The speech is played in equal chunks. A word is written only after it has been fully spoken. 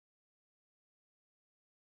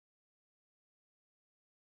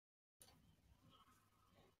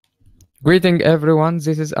Greeting everyone,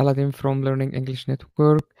 this is Aladdin from Learning English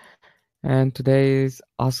Network, and today's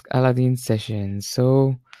Ask Aladdin session.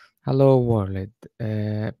 So, hello world.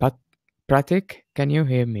 Pratik, can you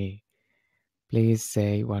hear me? Please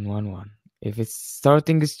say 111. If it's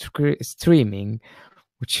starting streaming,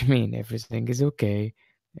 which means everything is okay,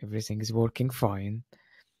 everything is working fine.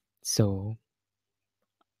 So,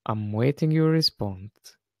 I'm waiting your response.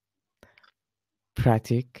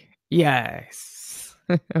 Pratik, yes.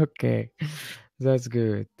 Okay, that's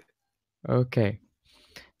good. Okay.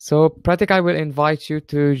 So, Pratik, I will invite you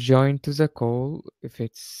to join to the call if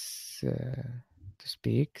it's to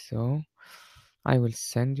speak. So, I will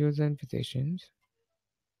send you the invitations.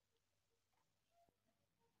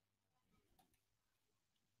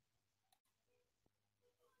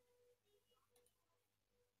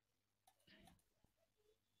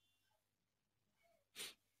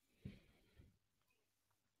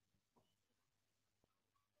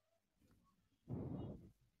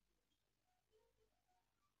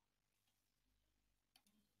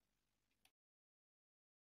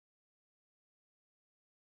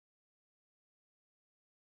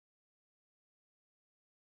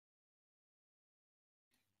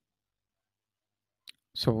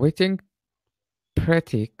 So, waiting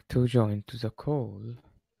Pratik to join to the call.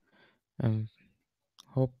 And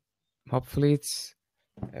hope hopefully it's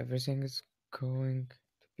everything is going to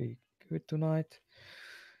be good tonight.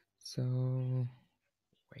 So,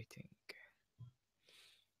 waiting.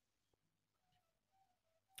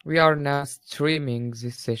 We are now streaming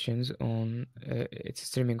these sessions on. It's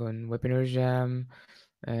streaming on WebinarJam,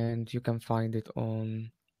 and you can find it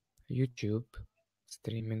on YouTube,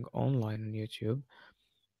 streaming online on YouTube.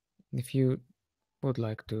 If you would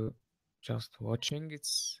like to just watching,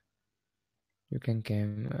 you can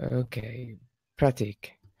come. Okay,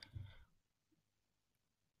 Pratik.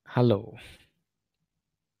 Hello.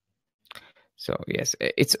 So yes,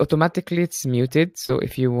 it's automatically it's muted. So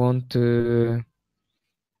if you want to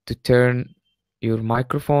turn your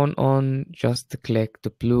microphone on, just click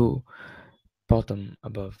the blue button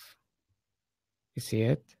above. You see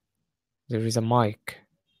it? There is a mic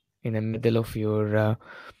in the middle of your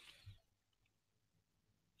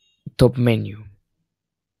top menu.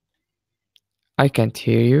 I can't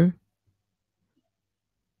hear you.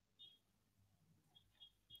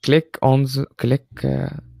 Click on the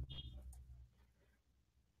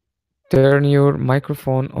turn your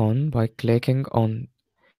microphone on by clicking on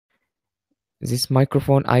this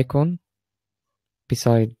microphone icon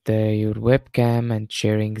beside your webcam and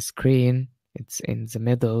sharing screen. It's in the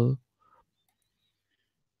middle.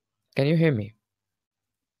 Can you hear me?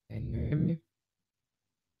 Can you hear me?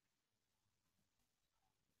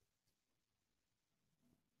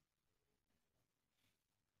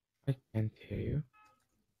 I can't hear you.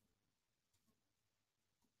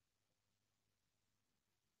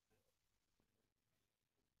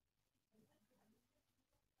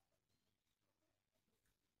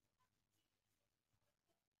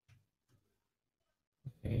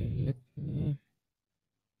 Okay, let me.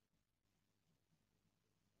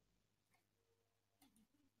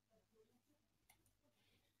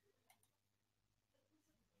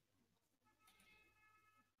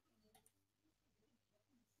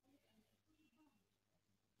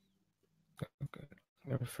 Okay,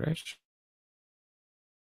 refresh.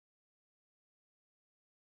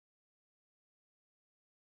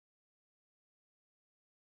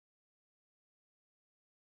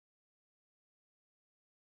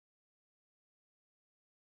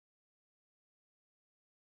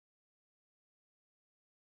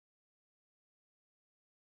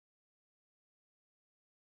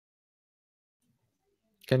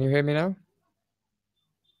 Can you hear me now?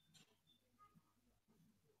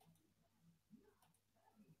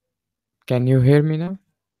 Can you hear me now?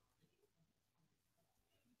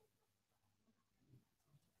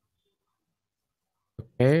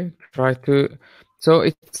 Okay, try to. So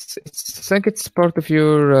I think it's part of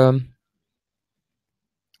your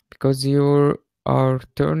because you are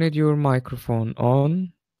turning your microphone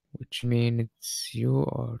on, which means it's you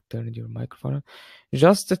are turning your microphone on.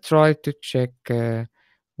 Just to try to check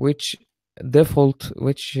which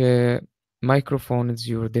which microphone is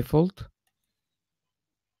your default.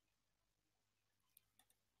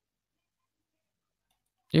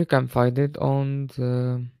 You can find it on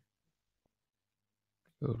your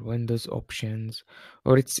Windows options,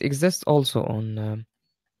 or it exists also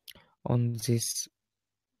on this,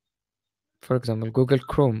 for example, Google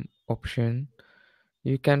Chrome option.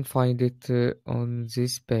 You can find it on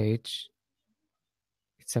this page.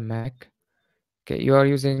 It's a Mac. Okay, you are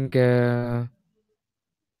using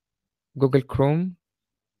Google Chrome.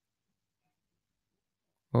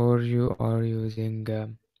 or you are using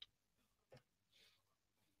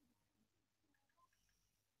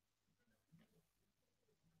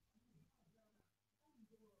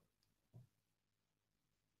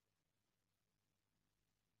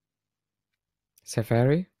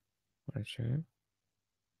Safari? Not sure.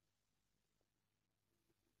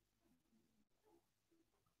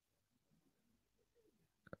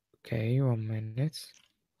 Okay, 1 minute.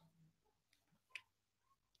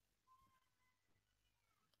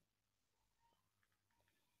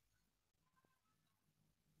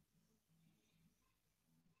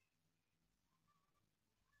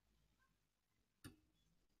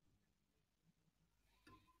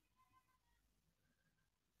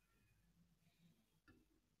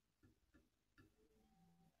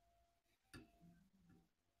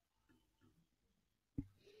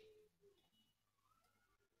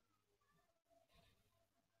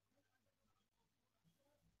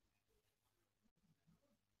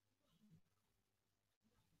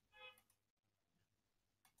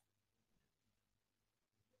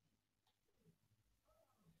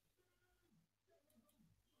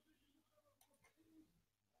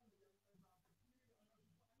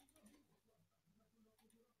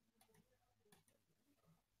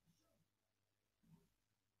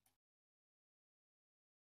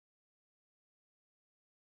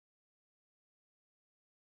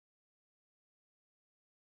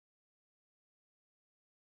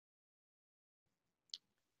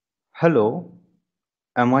 Hello,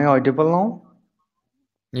 am I audible now?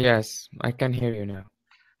 Yes, I can hear you now.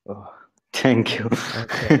 Oh, thank you.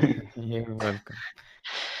 Okay, you're welcome.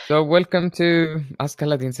 So welcome to Ask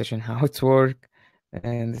Aladdin session, how it work.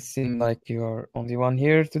 And it seems like you're only one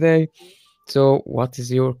here today. So what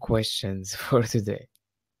is your questions for today?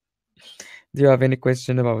 Do you have any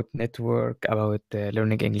question about network, about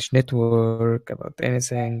learning English network, about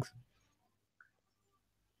anything?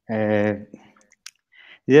 Uh,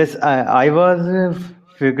 yes, I was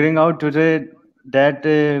figuring out today that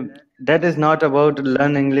that is not about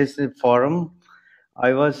Learn English forum.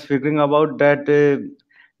 I was figuring about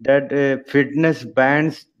that fitness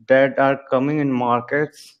bands that are coming in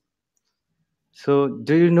markets. So,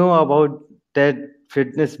 do you know about that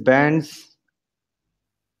fitness bands?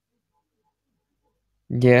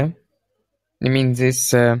 Yeah, I mean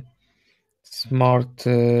this smart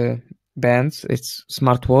bands. It's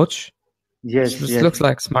smartwatch. Yes, This yes, looks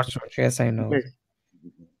like smartwatch. Yes, I know. yes,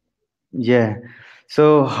 yeah.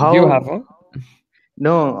 So, Do you have one?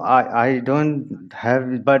 no, I don't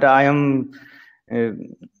have, but I am uh,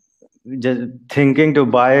 just thinking to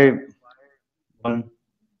buy one.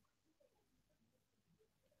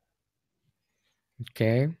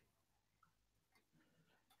 Okay.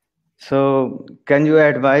 So, can you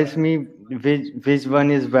advise me which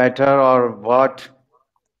one is better, or what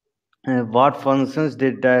functions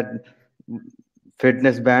did that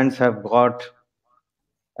fitness bands have got,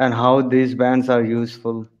 and how these bands are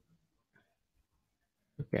useful?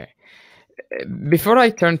 Okay. Before I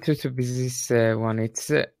turn to this one,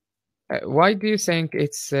 it's why do you think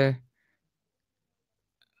it's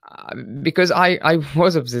because I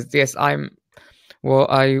was obsessed. Yes, I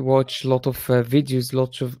watch a lot of videos,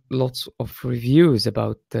 lots of reviews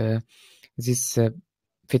about this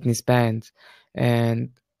fitness band, and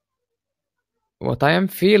what I am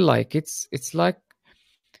feel like it's like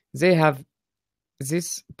they have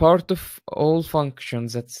this part of all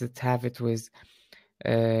functions that have it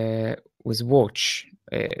uh, with watch.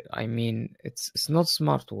 I mean, it's not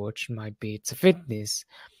smartwatch. Might be it's a fitness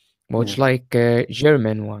watch, Yeah, like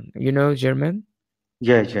German one. You know German?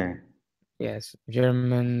 yeah, yeah. Yes,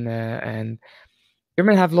 German and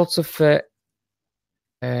German have lots of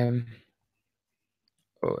um,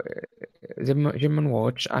 German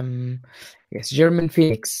watch. Yes, German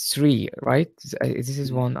Phoenix 3, right? This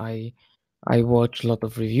is one I watch a lot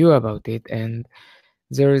of review about it, and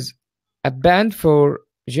there's a band for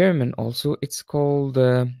German also. It's called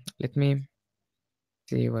let me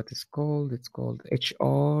see what it's called. It's called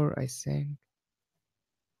HR, I think.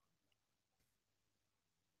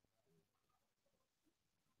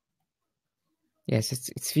 Yes,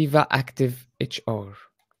 it's Viva Active HR.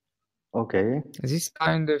 Okay, This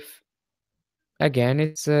kind of, again,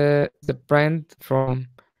 it's the brand from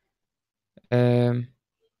um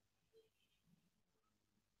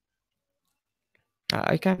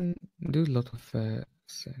I can do a lot of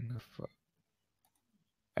thing of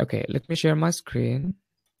okay, let me share my screen.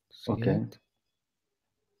 See okay. it.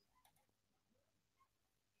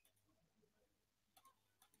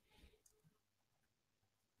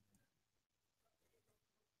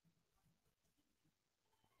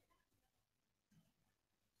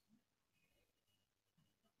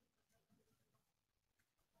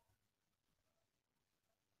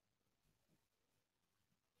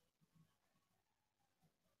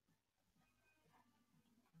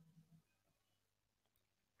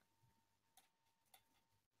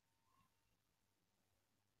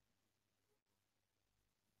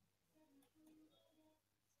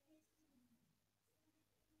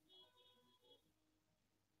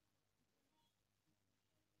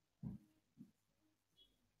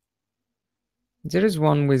 There is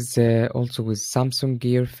one with also with Samsung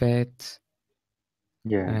Gear Fit.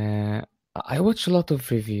 Yeah. I watch a lot of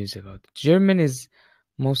reviews about it. German is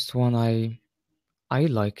most one I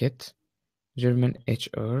like it. German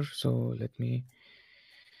HR. So let me.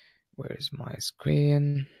 Where is my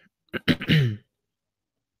screen?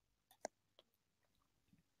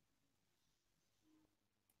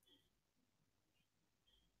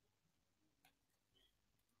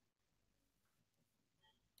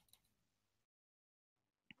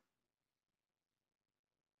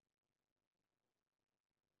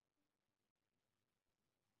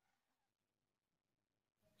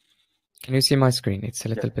 Can you see my screen? It's a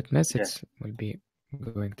little Yeah. bit messy. Yeah. It will be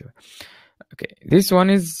going to. Okay, this one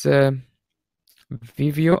is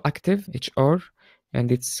Vivio Active HR,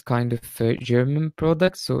 and it's kind of a German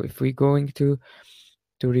product. So if we're going to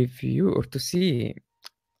review or to see,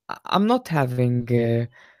 I'm not having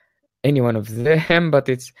any one of them, but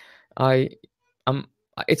I um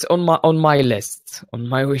it's on my list, on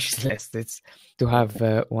my wish list. It's to have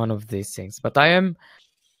one of these things, but I am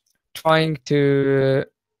trying to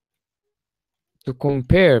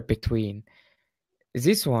compare between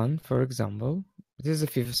this one, for example. This is a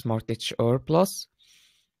FIFA Smart HR Plus,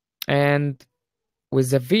 and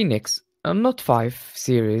with the Phoenix, not 5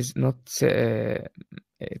 series, not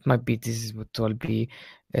it might be this is what will be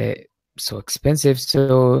uh, so expensive.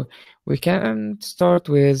 So we can start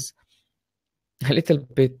with a little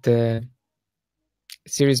bit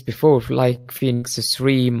series before, like Phoenix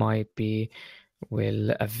 3 might be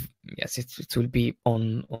will yes, it will be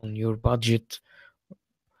on your budget.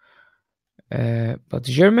 But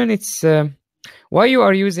German, it's why you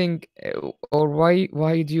are using or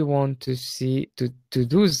why do you want to see to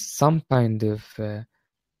do some kind of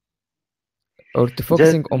or to Just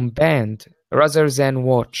focusing on band rather than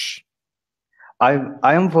watch?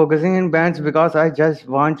 I am focusing in bands because I just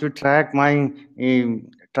want to track my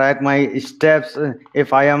steps,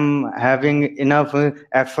 if I am having enough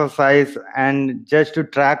exercise, and just to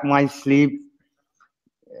track my sleep,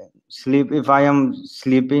 if I am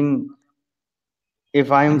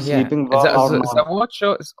Yeah, sleeping the, well or the not. watch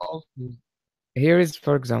is also here is,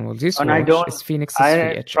 for example, this And I watch don't is Phoenix I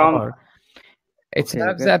 3 from HR. It okay,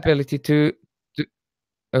 has okay. the ability to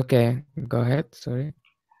okay, go ahead, sorry.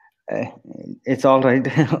 Uh, it's all right.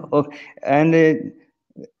 Okay.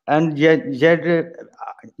 And yet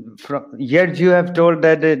you have told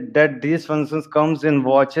that these functions comes in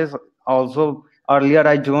watches also. Earlier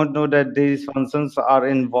I don't know that these functions are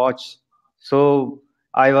in watch, so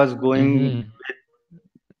I was going Mm-hmm.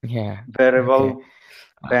 Yeah, okay. wearable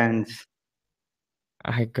I, bands.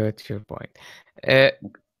 I got your point. Uh,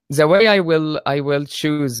 the way I will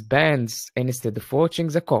choose bands instead of watching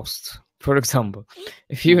the cost. For example,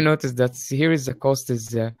 if you Mm, notice that here is the cost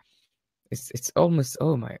is it's almost,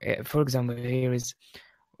 oh my, for example, here is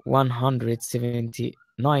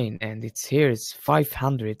 179 and it's here is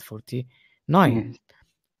 549,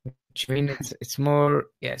 yes. which means it's more,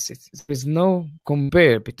 yes, there's no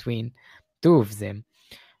compare between two of them.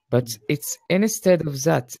 But it's instead of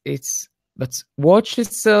that, it's but watch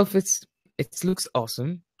itself, it looks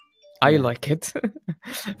awesome. I Yeah. like it.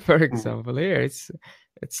 For Mhm. example, here it's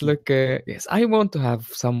look yes, I want to have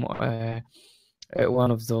some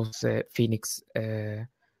one of those Phoenix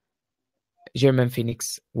German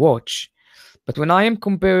Phoenix watch. But when I am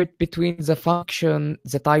compared between the function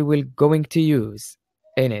that I will going to use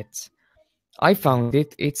in it, I found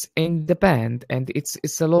it's in the band and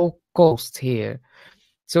it's a low cost here.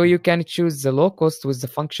 So you can choose the low cost with the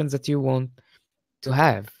functions that you want to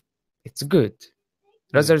have. It's good.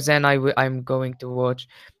 Yeah. Rather than I'm going to watch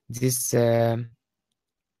this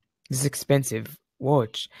this expensive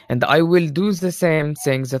watch, and I will do the same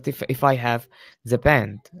things that if I have the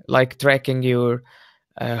band, like tracking your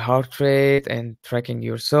heart rate and tracking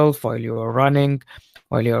yourself while you are running,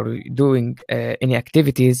 while you are doing any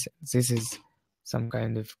activities. This is some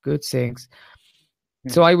kind of good things.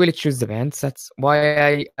 So Yeah. I will choose the bands. That's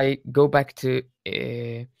why I go back to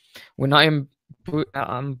when I'm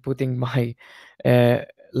putting my uh,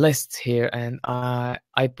 list here, and I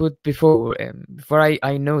put before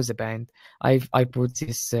I know the band, I put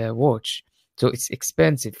this watch. So it's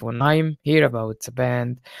expensive when I'm here about the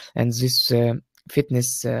band and this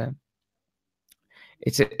fitness.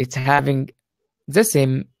 It's having the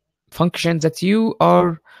same function that you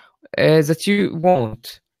want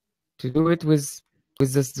to do it with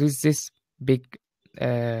this big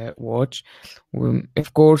watch,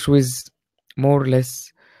 of course, with more or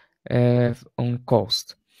less on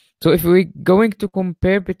cost. So if we're going to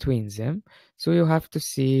compare between them, so you have to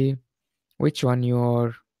see which one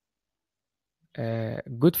you're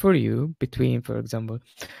good for you. Between, for example,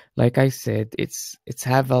 like I said, it's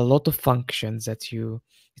have a lot of functions that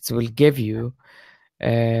it will give you.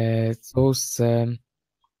 Those uh,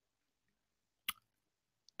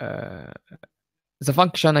 the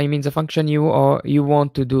function. I mean, the function you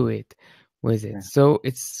want to do it with it. Yeah. So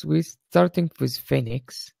we starting with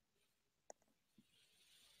Phoenix.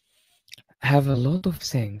 Have a lot of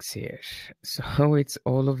things here. So it's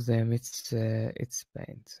all of them. It's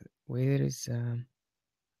banned. Where is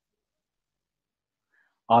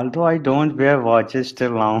Although I don't wear watches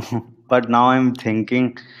till now, but now I'm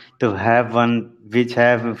thinking to have one which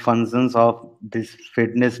have functions of this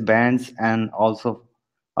fitness bands and also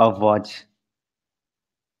a watch.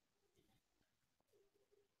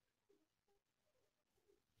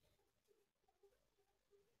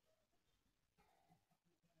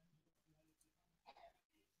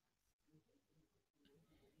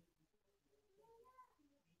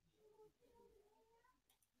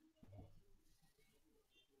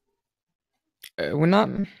 when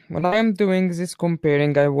I am doing this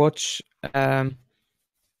comparing, I watch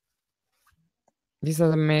this is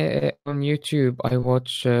on YouTube. I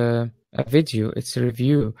watch a video. It's a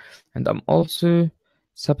review, and I'm also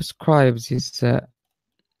subscribed this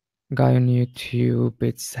guy on YouTube.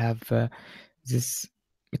 It's have this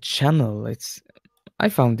channel. I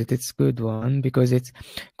found it's good one because it's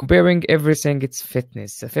comparing everything. It's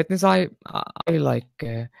fitness. Fitness. I like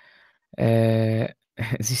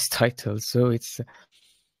this title. So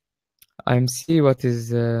I'm see what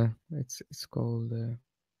is it's called.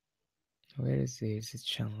 Where is this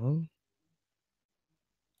channel?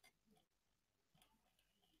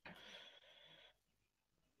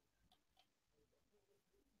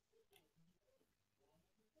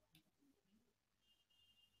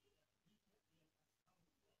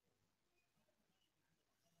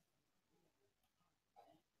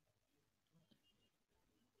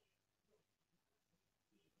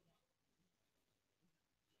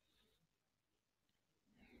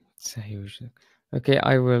 It's a huge. Okay,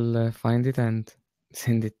 I will find it and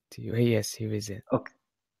send it to you. Yes, here is it. Okay.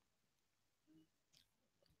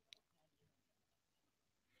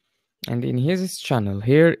 And in his channel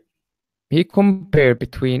here, he compare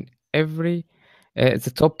between every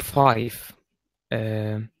the top 5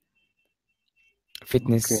 uh,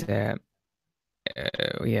 fitness. Okay.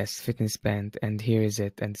 Yes, fitness band, and here is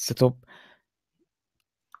it. And it's the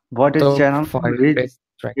What is top channel? 5 Read. best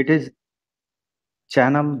track. It is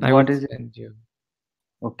channel. I will What is it? send you.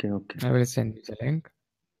 Okay. Okay. I will send you the link.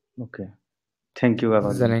 Okay. Thank you, This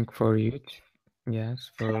is the Aladdin. link for YouTube. Yes,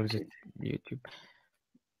 for Thank the you. YouTube.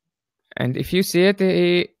 And if you see it,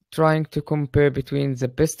 he trying to compare between the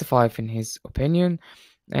best 5 in his opinion,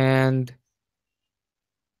 and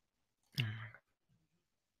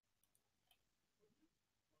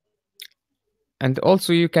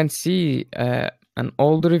also you can see an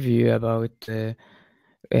old review about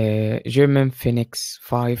German Phoenix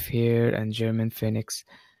 5 here and German Phoenix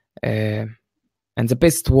and the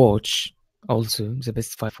best watch, also the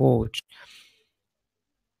best 5 watch.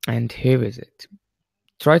 And here is it.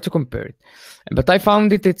 Try to compare it. But I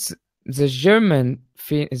found it's the German.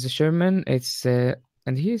 It's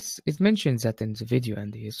and it mentions that in the video,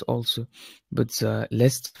 and he's also put the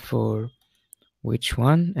list for which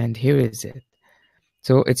one. And here is it.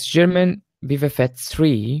 So it's German Vivafet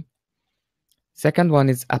 3. Second one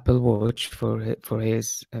is Apple Watch for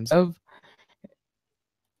his himself.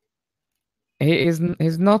 He's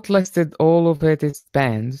not listed all of his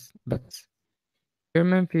bands, but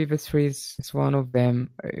German Fever 3 is one of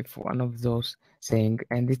them, if one of those saying,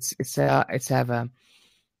 and it's have a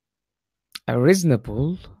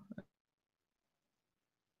reasonable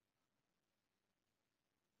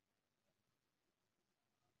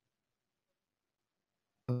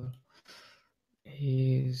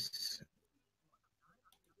is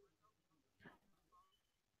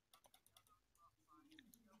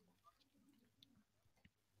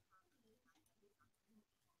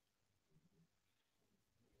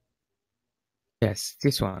yes,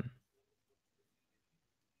 this one.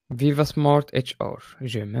 Viva Smart HR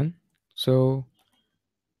German. So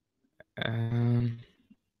I'm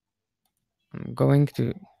going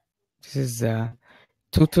to this is a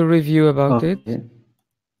total review about it. Okay.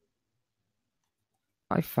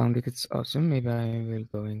 I found it's awesome. Maybe I will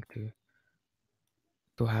going to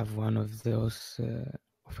have one of those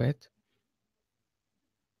of it.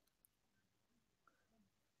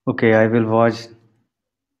 Okay. I will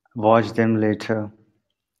watch them later.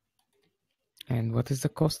 And what is the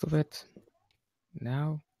cost of it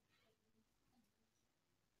now?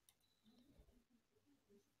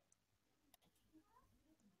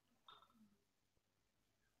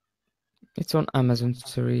 It's on Amazon,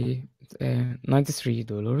 sorry,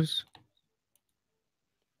 $93.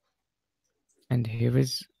 And here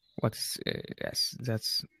is what's yes,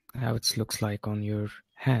 that's how it looks like on your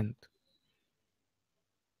hand.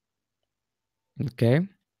 Okay,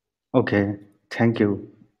 Okay, thank you,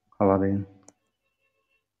 Aladdin.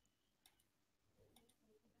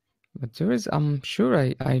 but there is, I'm sure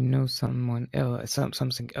I know someone else,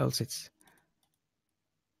 something else. It's,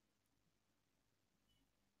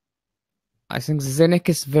 I think, the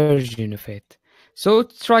next version of it. So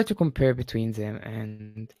try to compare between them,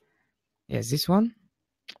 and yes, this one,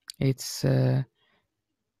 it's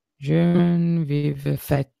German with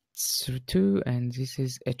Fats 2, and this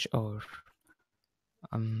is HR.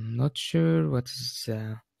 I'm not sure what is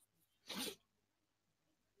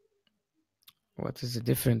the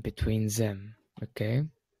difference between them. Okay,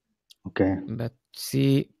 Okay, but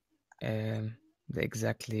see, the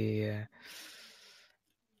exactly.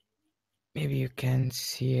 Maybe you can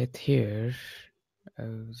see it here.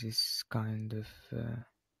 This kind of.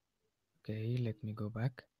 Okay, let me go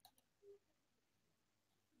back.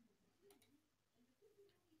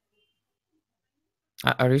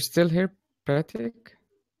 Are you still here, Pratik?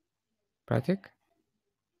 Pratik?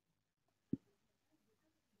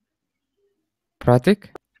 Pratik?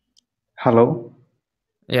 hello.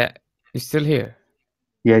 Yeah, you're still here.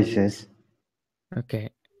 Yes, yes. Okay.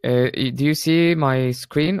 Do you see my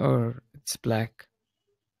screen or it's black?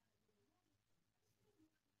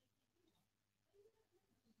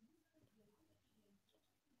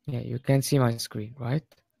 Yeah, you can see my screen, right?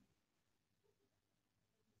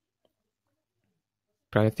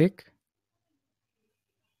 Pratik?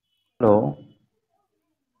 Hello.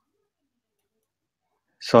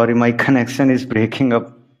 Sorry, my connection is breaking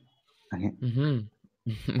up. Mm-hmm.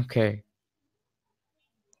 Okay.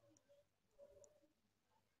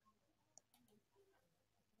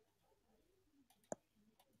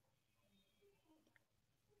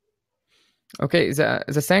 Okay,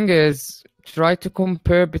 the thing is, try to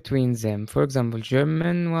compare between them. For example,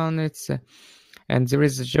 German one, it's and there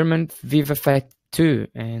is a German Viva Fat 2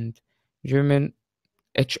 and German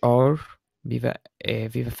HR Viva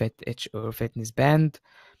Fat HR Fitness Band.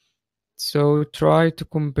 So try to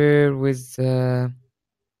compare with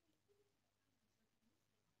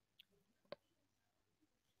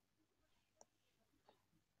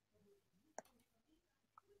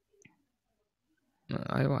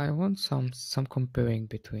I want some comparing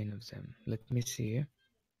between of them. Let me see.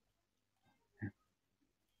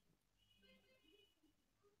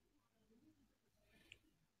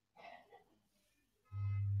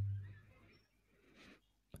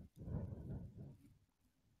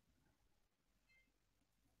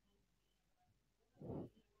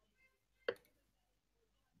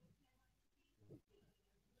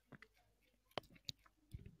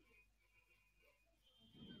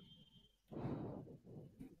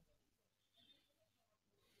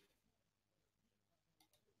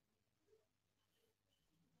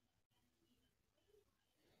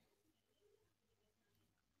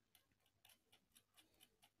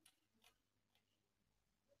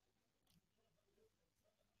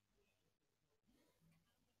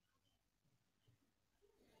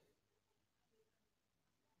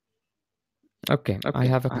 Okay, Okay, I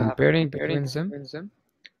have a I have a comparing comparing between them. between them.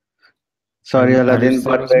 Sorry, Are you Aladdin,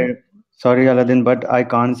 still but with me? sorry, Aladdin, but I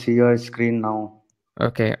can't see your screen now.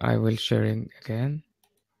 Okay, I will sharing again.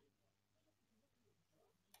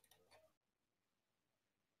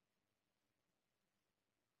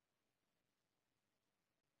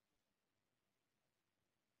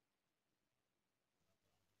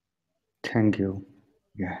 Thank you.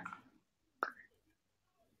 Yeah,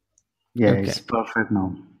 yeah, Okay, it's perfect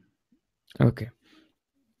now. okay.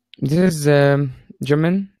 This is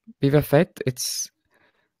German Viva Fett. It's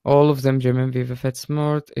all of them German Viva Fett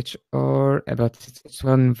Smart HR. But it's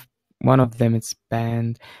one of them. It's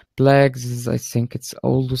banned. Black. This is, I think, it's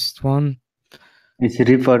oldest one. It's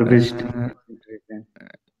refurbished.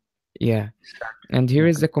 Yeah. And here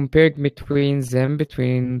is Okay. the comparing between them,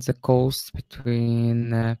 between the cost,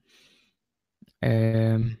 between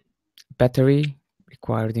battery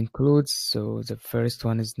required includes. So the first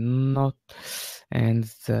one is not, and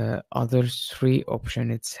the other three option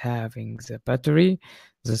it's having the battery,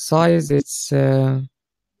 the size. It's here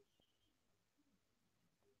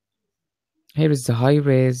is the high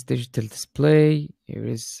res digital display. Here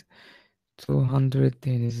is 200.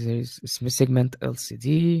 There is segment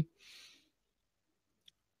LCD.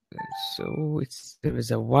 So there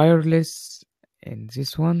is a wireless in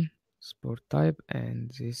this one, sport type,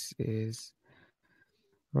 and this is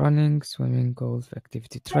running, swimming, golf,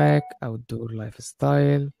 activity track, outdoor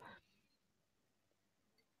lifestyle.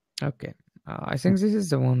 Okay. I think this is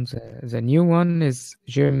the one. The new one is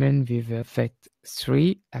German Viva Fit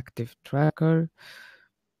 3 active tracker,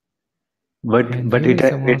 But and but here it is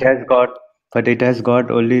the ha- it one. has got but it has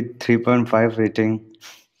got only 3.5 rating.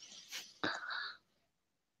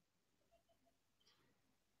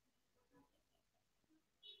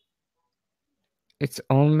 It's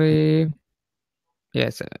only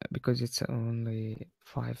yes, because it's only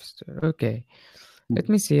 5 star. Okay, let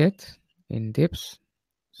me see it in dips,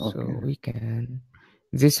 Okay. so we can.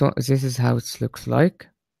 This one. This is how it looks like.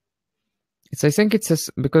 It's. I think it's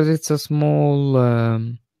because it's a small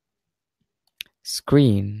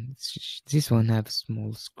screen. This one have a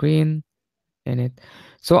small screen in it.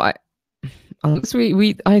 So unless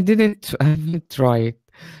I didn't I haven't tried,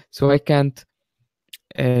 so I can't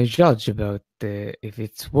judge about if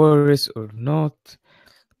it's worse or not.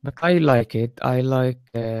 But I like it. I like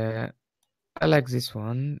this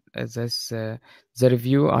one. As this the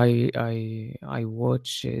review I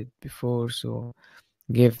watched it before, so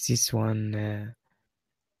give this one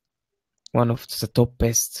of the top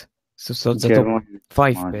best. So the top German is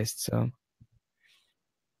five smart. best. So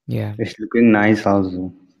yeah, It's looking nice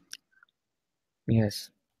also. yes,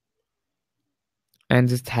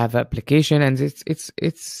 and it have application, and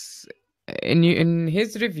it's in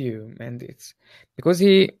his review, and it's because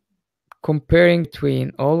he comparing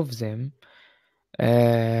between all of them.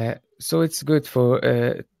 So it's good for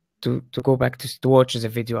to go back to watch the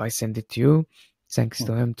video I sent it to you. Thanks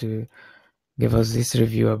to him to give us this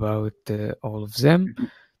review about all of them,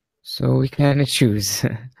 so we can choose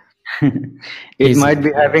It might easily. be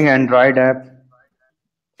Yes. having Android app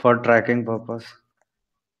for tracking purpose.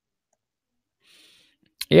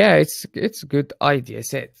 Yeah, it's a good idea.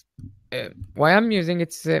 Said why I'm using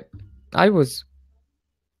it's. I was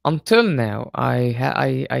until now.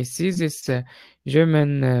 I see this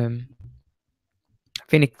German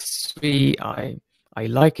Phoenix 3. I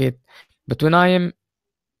like it, but when I am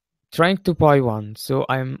trying to buy one, so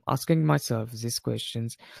I'm asking myself these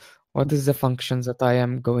questions: what is the functions that I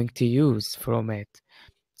am going to use from it?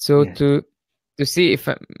 So Yes. to see if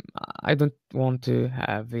I don't want to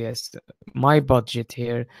have yes my budget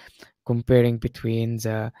here comparing between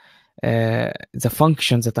the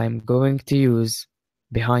functions that I'm going to use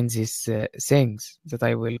behind these things that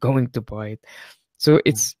I will going to buy it. So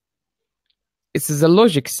it's the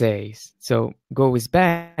logic says so go with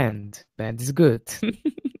band is good.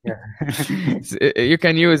 Yeah. You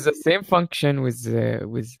can use the same function with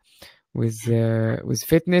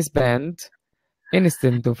fitness band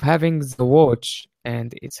instead of having the watch,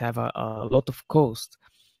 and it's have a lot of cost.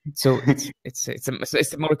 So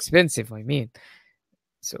it's more expensive. I mean,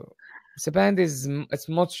 so the band is it's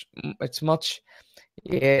much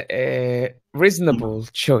reasonable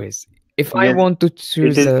choice. If I Yes, want to it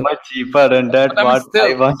choose is a, much cheaper, and but I'm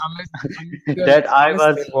still that I I'm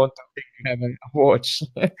was still want to have a watch.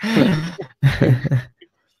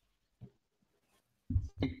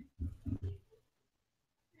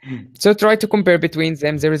 So try to compare between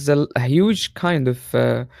them. There is a huge kind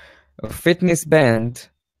of fitness band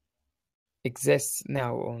exists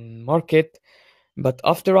now on market. But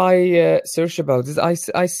after I search about this, I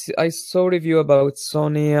saw review about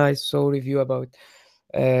Sony. I saw review about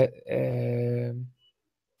uh, um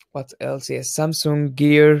what else? Yes, Samsung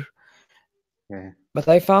Gear. yeah. But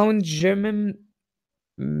I found German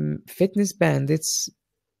fitness band. It's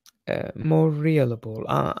more reliable.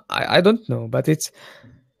 I don't know, but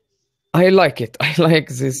I like it. I like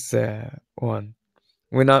this one.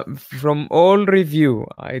 When I from all review,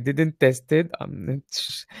 I didn't test it. I'm not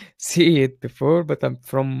see it before, but I'm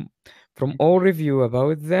from all review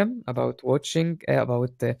about them, about watching,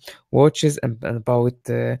 about watches, and about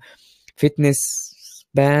fitness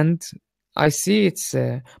band. I see it's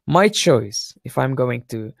my choice. If I'm going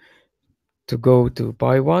to go to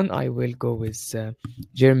buy one, I will go with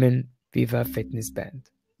German Viva Fitness Band.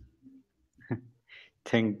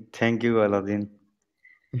 Thank you, Aladdin.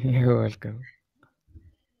 You're welcome.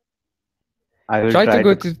 I will Try to try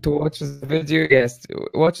go to. to watch the video. Yes,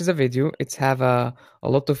 watch the video. It's have a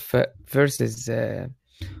lot of verses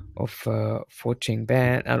of watching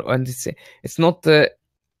band, and it's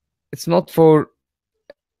not for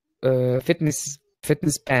fitness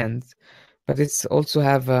bands, but it's also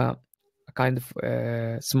have a kind of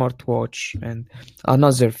smartwatch and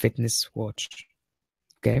another fitness watch.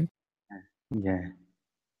 Okay. Yeah.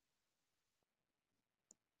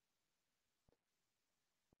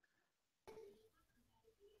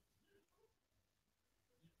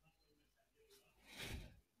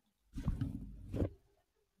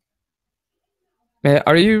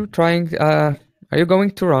 Are you trying? Are you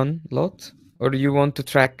going to run a lot, or do you want to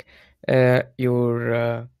track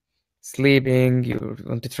your sleeping, you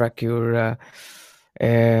want to track your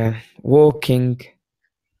walking.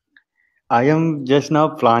 I am just now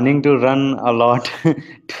planning to run a lot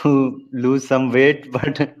to lose some weight,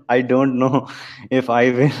 but I don't know if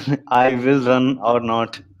I will run or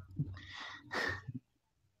not.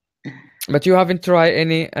 But you haven't tried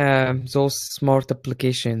any those smart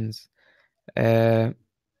applications.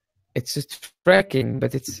 It's a tracking,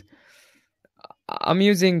 but I'm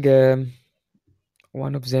using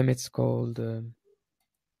one of them. It's called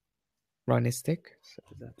Runistic. So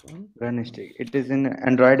that one. Run stick. It is in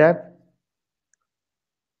Android app.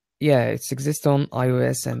 Yeah, it exists on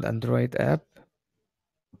iOS and Android app.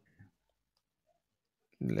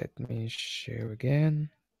 Let me share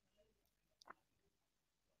again.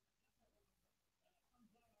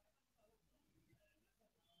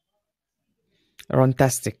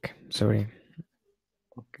 Runtastic. Sorry.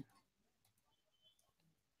 Okay.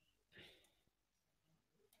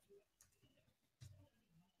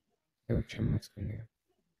 Which am I screen here?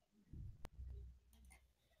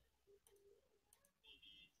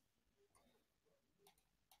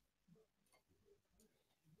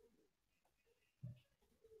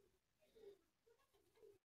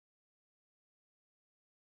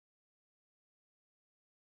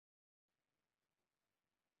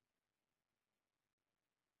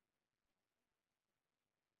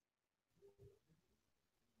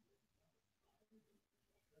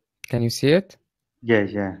 Can you see it?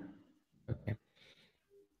 Yes, yeah. Okay.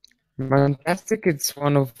 Runtastic, it's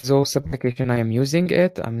one of those applications I am using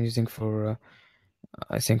it. I'm using for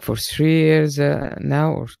I think for 3 years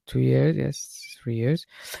now, or 2 years. Yes, 3 years.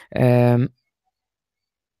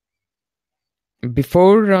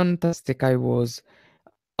 Before Runtastic, I use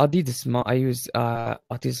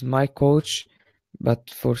Adidas my coach, but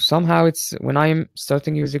for somehow it's when I'm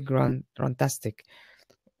starting using Runtastic,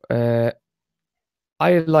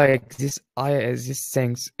 I like these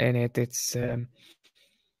things in it. It's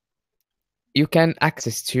you can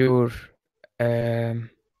access um,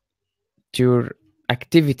 to your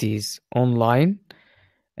activities online,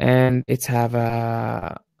 and it's have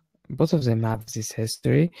a both of them have this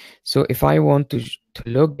history. So if I want to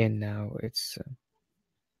log in now, it's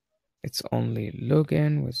only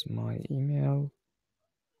login with my email.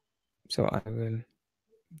 So I will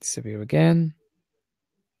disappear again.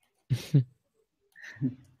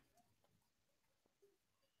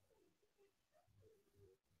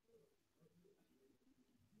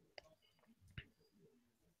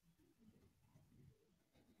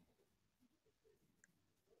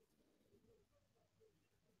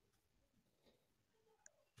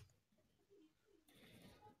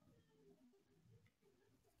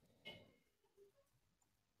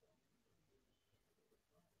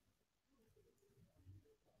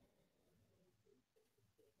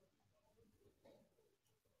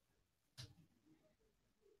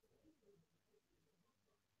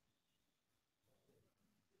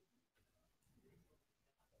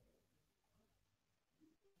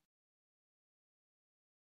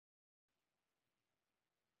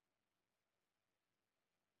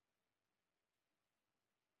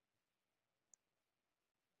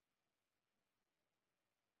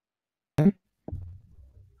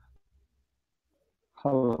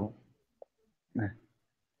 Hello.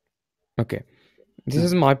 Okay, this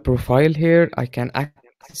is my profile here. I can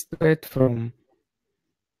access to it from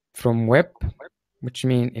web, which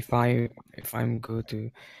mean if I'm go to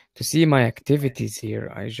see my activities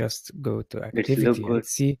here, I just go to It's look activity good. and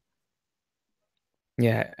see,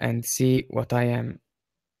 yeah, and see what I've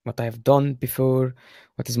done before,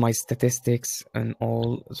 what is my statistics and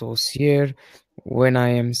all those here when I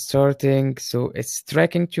am starting. So it's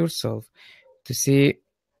tracking to yourself to see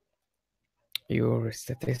your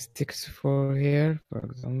statistics for here, for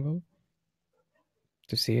example,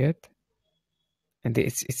 to see it. And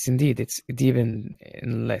it's indeed it's even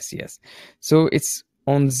less, yes. So it's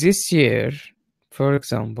on this year, for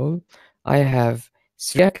example, I have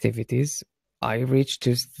 3 activities. I reached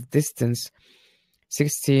to distance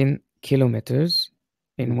 16 kilometers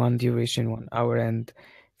in one duration, 1 hour and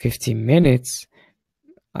 15 minutes.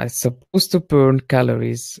 I supposed to burn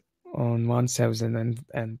calories on 1000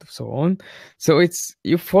 and so on. So it's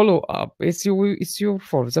you follow up. It's your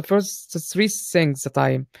fault. The 3 things that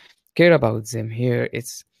I care about them here.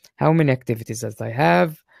 It's how many activities that I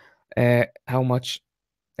have, how much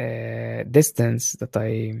distance that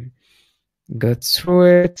I got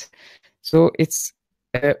through it. So it's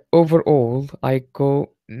overall I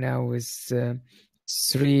go now with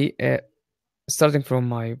 3 starting from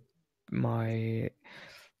my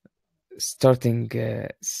starting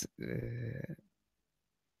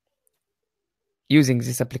using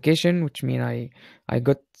this application, which mean I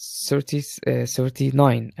got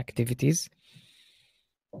 39 activities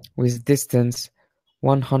with distance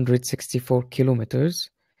 164 kilometers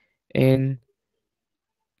in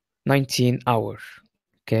 19 hours.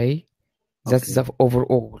 Okay, that's the Okay.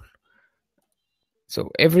 overall. So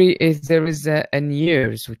there is in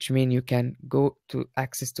years, which mean you can go to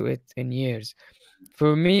access to it in years.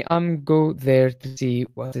 For me, I'm go there to see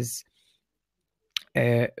what is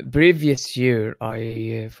previous year.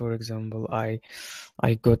 For example, I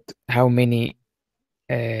got how many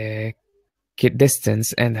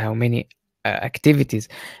distance and how many activities,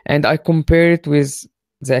 and I compare it with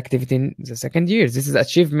the activity in the second year. This is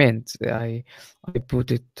achievement. I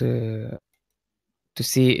put it to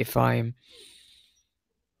see if I'm,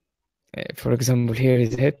 for example, here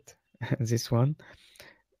is it, this one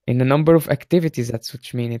in the number of activities. That's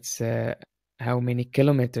which mean it's how many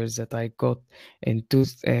kilometers that I got in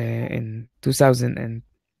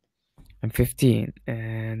 2015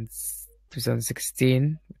 and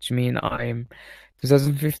 2016, which mean I'm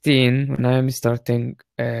 2015 when I'm starting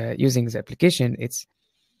using the application. It's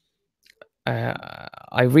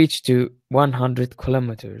I reached to 100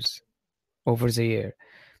 kilometers over the year,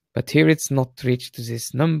 but here it's not reached to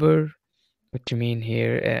this number. What you mean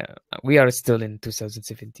here? We are still in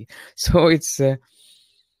 2017, so it's for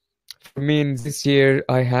me in this year.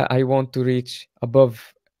 I want to reach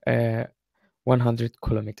above 100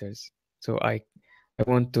 kilometers, so I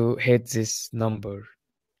want to hit this number.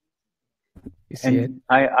 You see it? And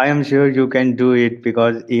I am sure you can do it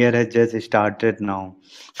because year has just started now.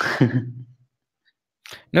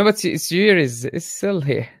 No, but this year is still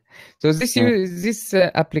here. So Yeah, this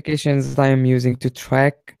applications that I am using to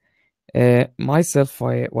track myself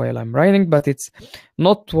while I'm riding, but it's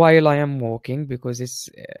not while I am walking because it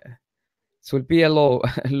will be a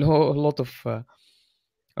lot of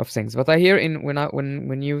things. But I hear in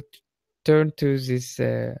when you turn to this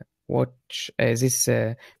watch, this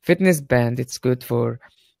fitness band, it's good for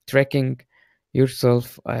tracking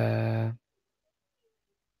yourself.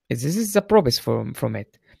 This is a promise from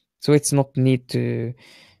it, so it's not need to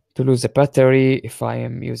lose a battery if I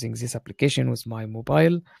am using this application with my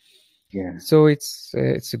mobile. yeah, So it's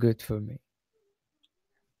good for me.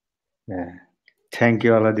 yeah. Thank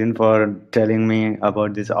you, Aladdin, for telling me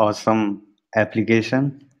about this awesome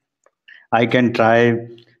application. I can try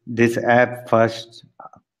this app first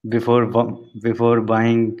before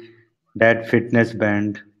buying that fitness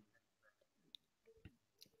band.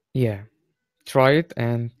 Yeah, try it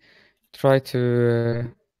and try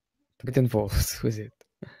to get involved with it.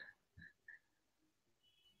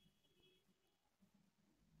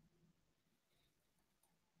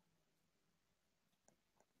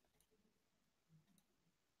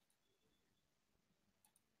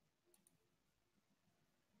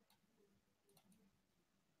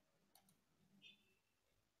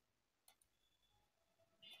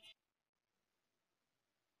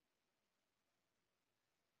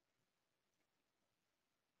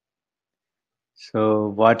 So,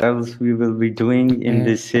 what else we will be doing in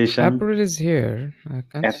this session? April is here. I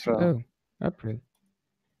can't. April. Oh, April.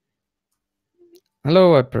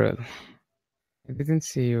 Hello, April. I didn't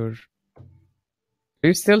see your. Are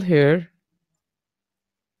you still here?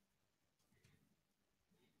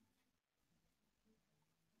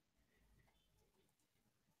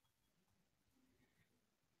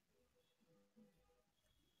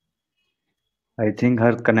 I think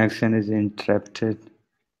her connection is interrupted.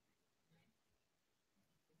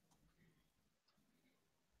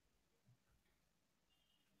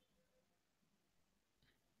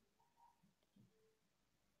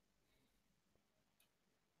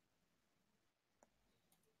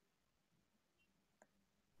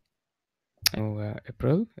 Oh,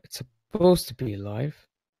 April. It's supposed to be live.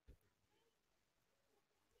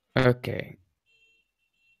 Okay.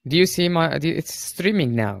 Do you see my? It's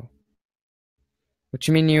streaming now, which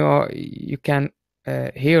mean you can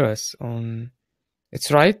hear us on.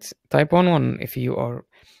 It's right. Type on one if you are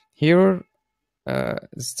here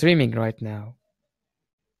streaming right now.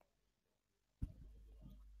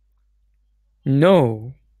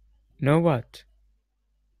 No, no what?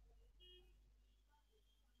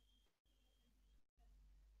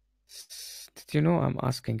 Did you know I'm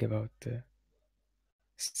asking about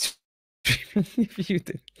streaming? If you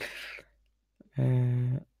did,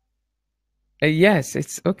 uh, yes,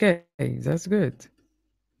 it's okay. That's good.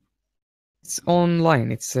 It's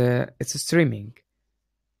online. It's a streaming.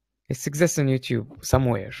 It exists on YouTube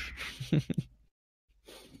somewhere.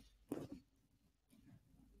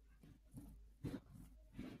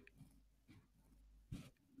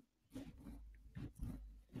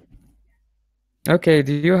 Okay,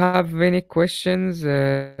 do you have any questions?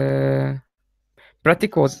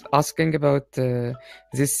 Pratik was asking about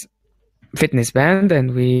this fitness band,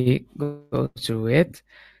 and we go through it.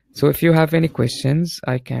 So if you have any questions,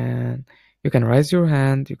 you can raise your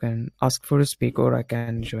hand, you can ask for a speak, or I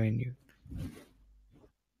can join you.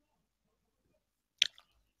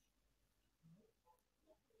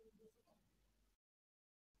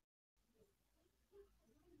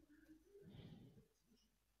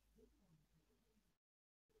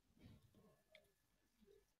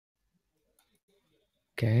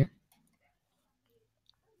 Okay.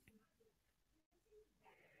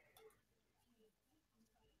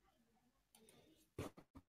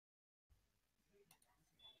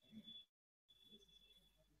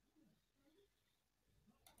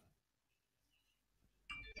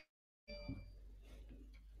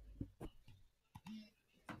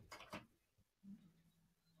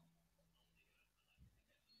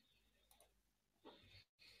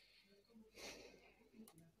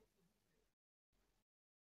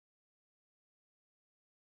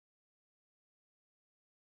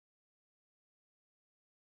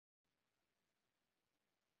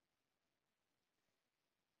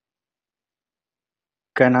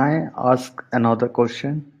 Can I ask another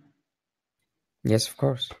question? Yes, of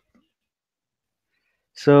course.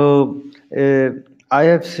 So I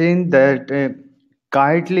have seen that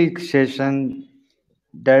Kitely session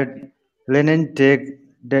that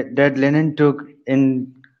that Lenin took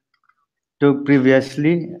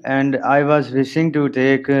previously, and I was wishing to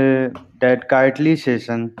take that Kitely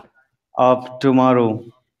session of tomorrow.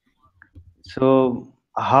 So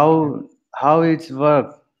how it's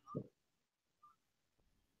work?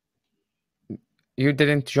 You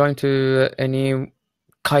didn't join to any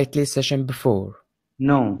Kitely session before,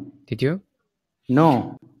 No, did you?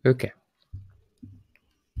 no. Okay.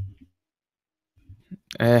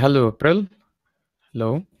 Hello, April.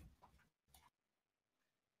 Hello.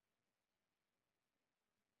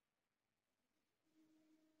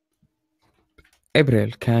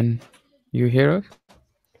 April, can you hear us?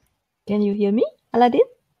 Can you hear me, Aladdin?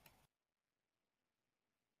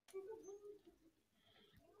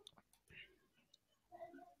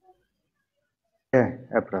 Yeah,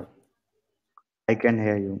 April. I can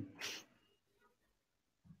hear you.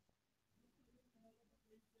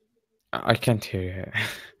 I can't hear you.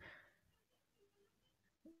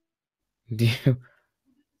 Do you,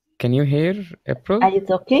 can you hear April? Are you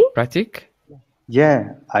talking? Pratik?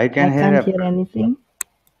 Yeah, I can I hear can't hear April. anything.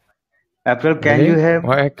 April, can you Really? hear?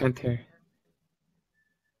 Why I can't hear?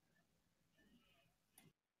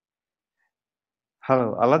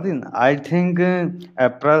 Hello, Aladdin. I think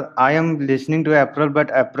April. I am listening to April,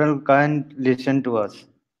 but April can't listen to us.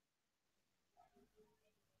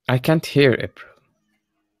 I can't hear April.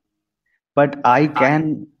 But I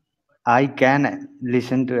can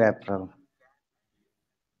listen to April.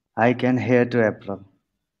 I can hear to April.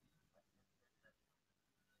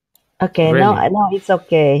 Okay, Really? now it's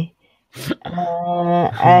okay.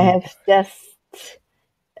 I have just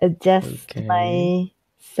adjust Okay. my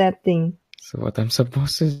setting, So what I'm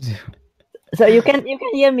supposed to do? so you can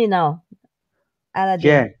hear me now, Aladdin.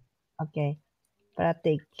 Yeah, Okay,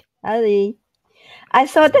 Pratik, Ali. I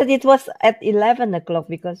saw that it was at 11 o'clock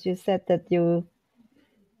because you said that you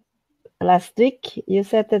last week you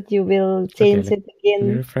said that you will Okay, change let it me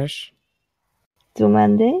again refresh. to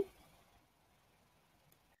Monday.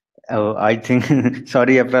 oh, I think,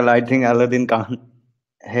 sorry, April, I think Aladdin can't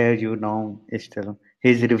hear you now. Still,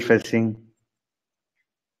 he's refreshing.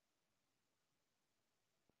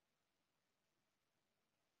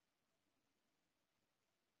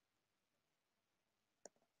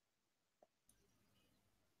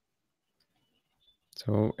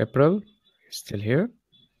 So April, you still here?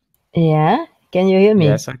 Yeah, can you hear me?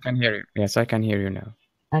 Yes, I can hear you. Yes, I can hear you now.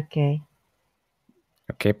 Okay.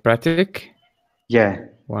 Okay, Pratik. Yeah,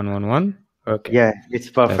 111. Okay, yeah, it's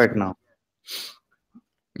that's perfect good. now.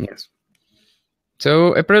 Yes.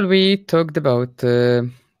 So April, we talked about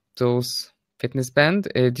those fitness band.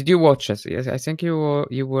 Did you watch us? Yes, I think you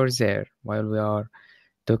were there while we are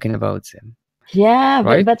talking about them. Yeah,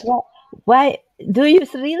 Right? but why do you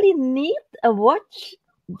really need a watch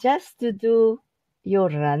just to do your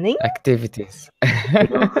running? Activities.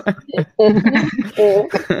 No,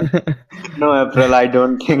 no, April, I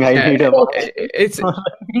don't think I need a watch.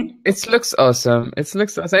 It looks awesome. It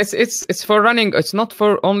looks awesome. It's for running. It's not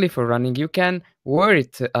for only for running. You can wear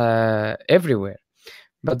it everywhere.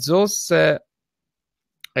 But those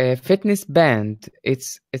fitness band,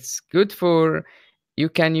 it's good for you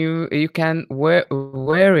can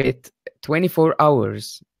wear it 24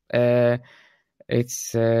 hours.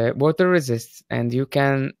 It's water resist, and you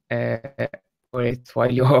can wear it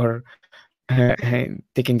while you are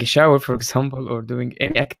taking a shower, for example, or doing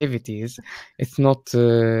any activities. It's not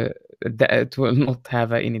it will not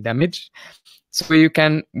have any damage, so you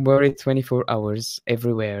can wear it 24 hours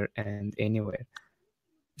everywhere and anywhere.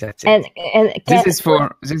 That's it. And This is for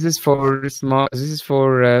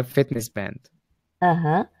fitness band.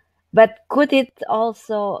 But could it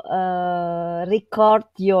also record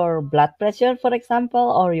your blood pressure, for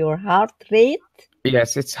example, or your heart rate?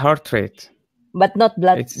 Yes, it's heart rate. But not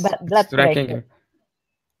blood It's pressure.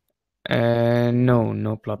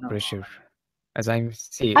 No blood pressure. As I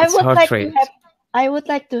see, it's heart rate. I would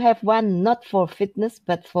like to have one, not for fitness,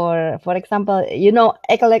 but for example, you know,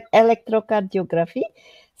 electrocardiography.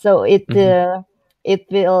 So it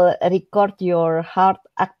will record your heart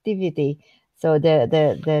activity. So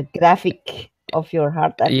the graphic of your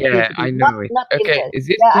heart activity. Yeah, I know it. Okay, is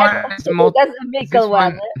this that's a big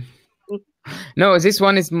one. No, this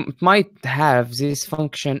one might have this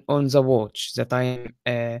function on the watch that I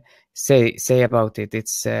say about it.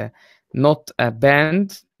 It's not a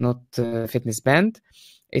band, not a fitness band.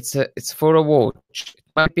 It's for a watch. It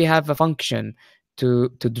might have a function to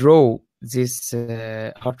draw this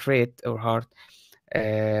heart rate or heart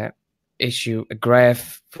issue, a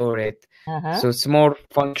graph for it. So it's more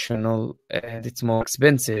functional and it's more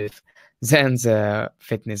expensive than the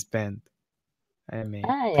fitness band. I mean,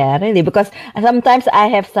 yeah, really, because sometimes I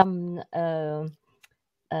have some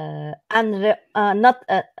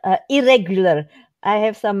irregular. I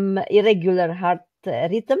have some irregular heart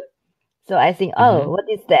rhythm, so I think, what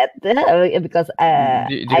is that? Because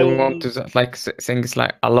do you want to like things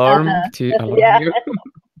like alarm to alarm you?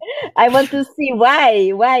 I want to see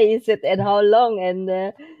why is it and how long,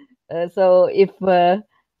 and so if I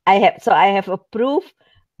have a proof.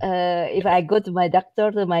 If I go to my doctor,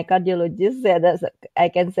 to my cardiologist, I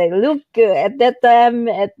can say, look, at that time,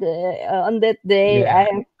 on that day, I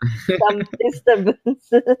have some disturbance.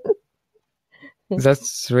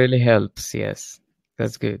 That's really helps. Yes,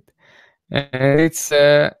 that's good. And it's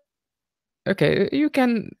okay. You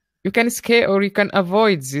can scale or you can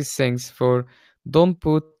avoid these things. For don't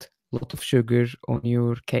put a lot of sugar on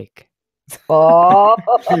your cake. Oh,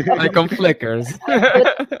 like on Flickers.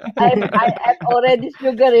 I have already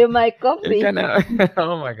sugar in my coffee. You can,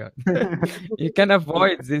 oh my god! You can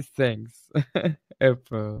avoid these things.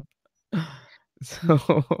 So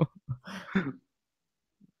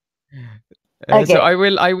okay. So I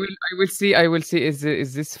will see.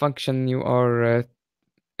 Is this function you are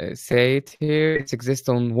say it here? It exists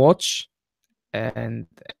on watch, and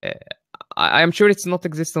I am sure it's not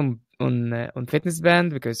exist on fitness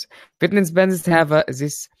band, because fitness bands have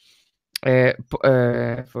this.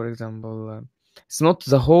 For example, it's not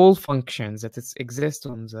the whole functions that exists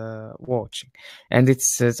on the watch, and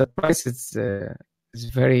it's the price is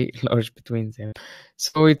very large between them.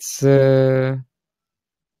 So it's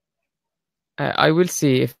I will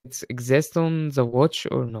see if it exists on the watch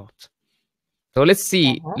or not. So let's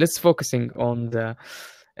see. Let's focusing on the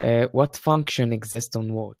what function exists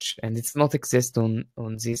on watch, and it's not exist on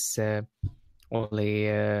this only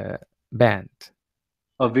band.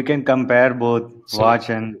 Or we can compare both watch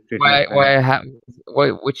and fitness band. Why I have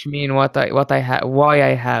which mean why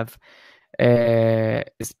I have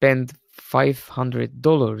spent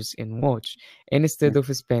 $500 in watch instead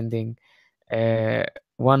of spending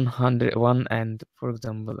 101 and, for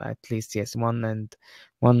example, at least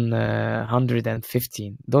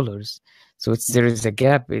 $115. So there is a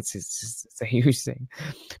gap. It's a huge thing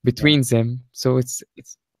between them. So it's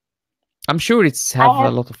I'm sure it's have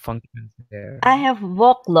a lot of functions there. I have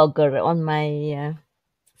walk logger on my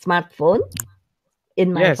smartphone.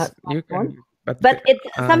 In my smartphone. You can, but it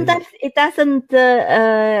sometimes it doesn't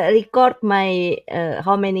record my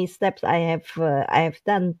how many steps I have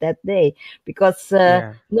done that day, because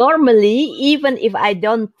normally, even if I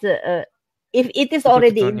don't, if it is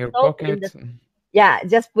already installed in the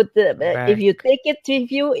just put the if you take it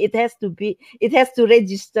with you, it has to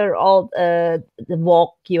register all the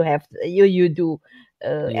walk you have you do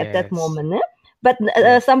at that moment. But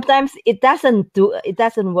sometimes it doesn't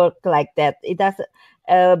work like that. It doesn't.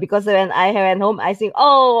 Because when I went home, I think,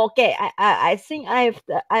 oh, okay, I think I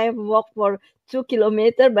have walked for 2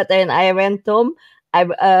 kilometers, but when I went home, I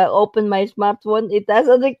opened my smartphone. It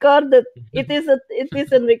doesn't record it. It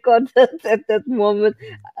isn't recorded at that moment.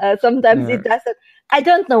 Sometimes it doesn't. I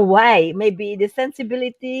don't know why. Maybe the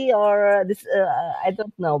sensibility or this. I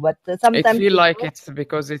don't know. But sometimes I feel like it's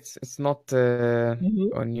because it's not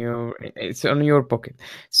on your. It's on your pocket.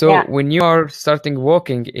 So when you are starting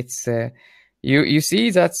walking, it's. You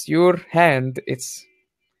see that's your hand, it's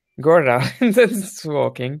go around and it's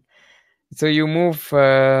walking. So you move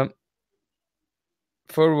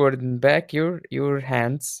forward and back your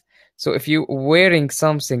hands. So if you're wearing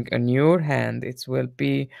something on your hand, it will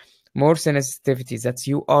be more sensitivity that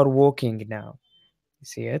you are walking now. You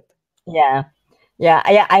see it? Yeah.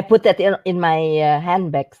 I put that in my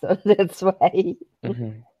handbag, so that's why.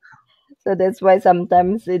 So that's why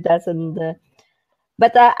sometimes it doesn't.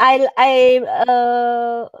 But I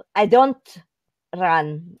don't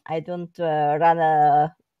run. I don't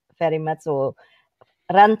run very much. So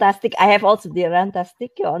Runtastic. I have also the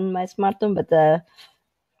Runtastic on my smartphone, but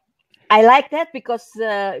I like that because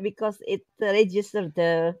it registers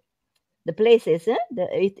the places.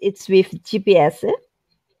 It's with GPS.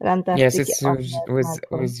 Runtastic. Yes, it's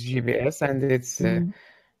with GPS, and it's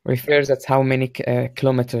refers at how many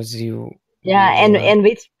kilometers you. Yeah, and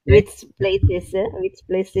which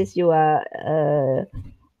places you are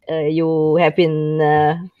you have been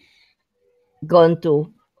gone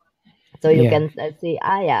to, so you can see.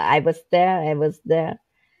 Yeah, I was there.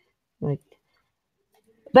 Like,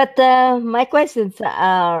 but my questions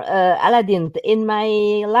are, Aladdin, in my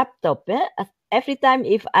laptop. Every time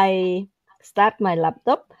if I start my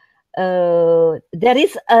laptop, there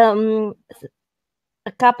is a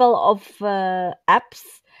couple of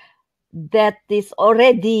apps that is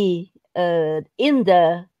already in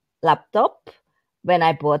the laptop when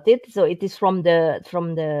I bought it. So it is from the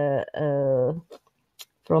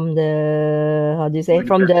how do you say,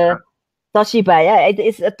 from the Toshiba. Yeah, it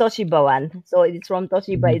is a Toshiba one. So it's from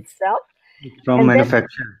Toshiba itself. From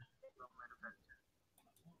manufacturer.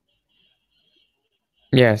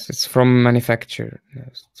 Yes, it's from manufacturer.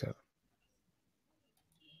 Yes, so.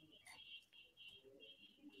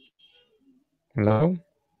 Hello?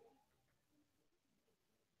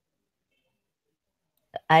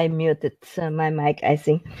 I muted my mic, I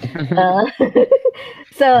think.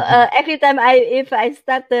 So every time if I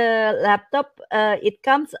start the laptop, it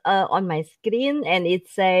comes on my screen and it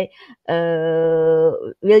say,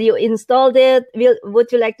 "Will you install it?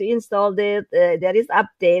 Would you like to install it? There is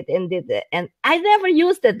update," and I never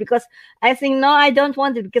used it because I think no, I don't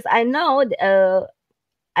want it because I know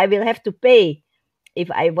I will have to pay if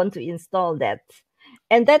I want to install that,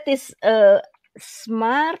 and that is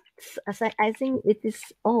smart. I think it is.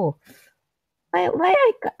 Oh, why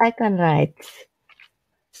I can write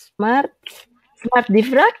smart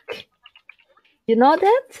defrag. You know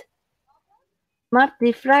that smart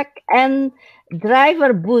defrag and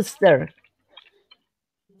driver booster.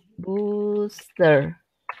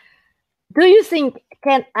 Do you think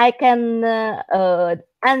I can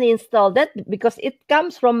uninstall that because it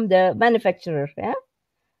comes from the manufacturer? Yeah.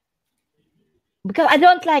 Because I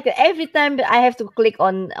don't like it. Every time I have to click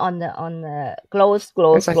on close.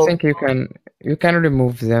 Yes, I think you can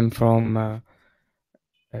remove them from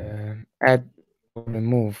add or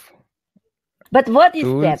remove. But what is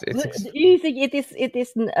tools, that? Do you think it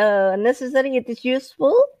is necessary? It is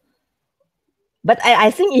useful? But I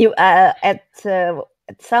think you at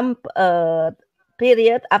some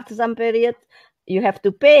period, after some period, you have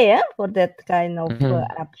to pay for that kind of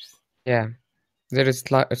apps. Yeah, there is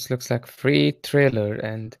it looks like free trailer,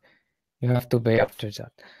 and you have to pay after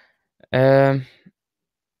that.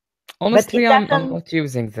 Honestly, I'm not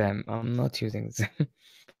using them. I'm not using them.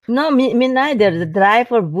 No, me neither. The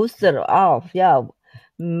driver booster off, yeah,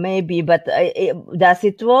 maybe. But does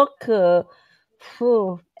it work?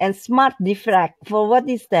 And smart defrag. For what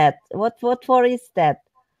is that? What for is that?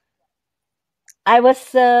 I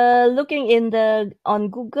was looking on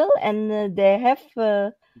Google, and they have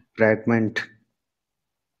fragment.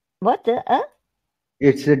 What?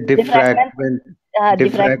 It's a defragment.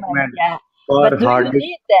 Defragment. Yeah. But do you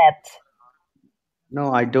need that?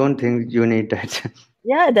 No, I don't think you need that.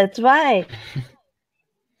 Yeah, that's why.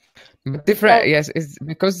 But different, yes, it's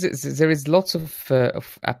because there is lots of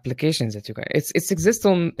applications that you can. It exists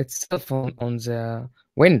on itself on the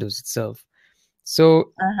Windows itself,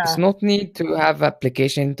 so it's not need to have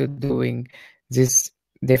application to doing this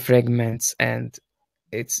defragments, and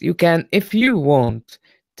you can if you want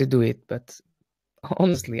to do it. But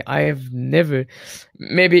honestly, I've never,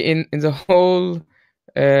 maybe in the whole,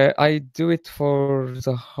 I do it for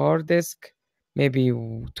the hard disk maybe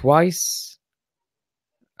twice.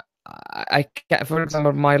 I can, for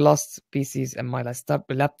example, my last PCs and my last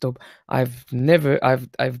laptop, I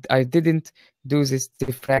didn't do this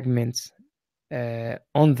defragments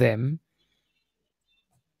on them.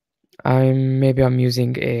 I'm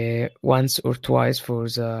using once or twice for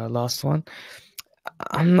the last one.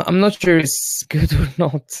 I'm not sure it's good or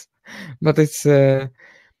not, but it's the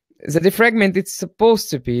defragment. It's supposed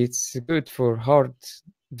to be. It's good for hard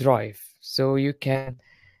drive, so you can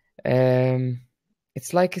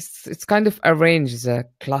it's like it's kind of arranged the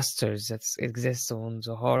clusters that exist on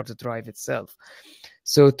the hard drive itself,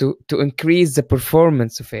 so to increase the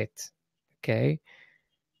performance of it. Okay,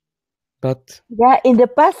 but yeah, in the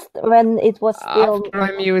past when it was still after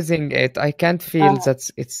I'm using it, I can't feel that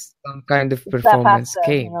it's some kind of it's that performance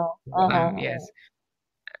faster, gain. Uh-huh. Yes,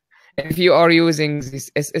 if you are using this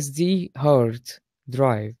SSD hard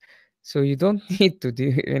drive, so you don't need to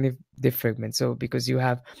do any defragment. So because you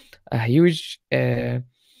have a huge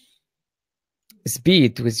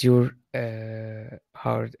speed with your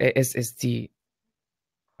hard SSD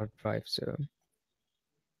hard drive, so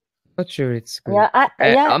not sure it's good.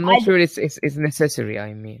 I'm not sure it's necessary.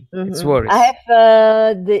 I mean, it's worse. I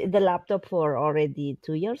have the laptop for already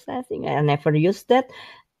 2 years, I think. I never used that.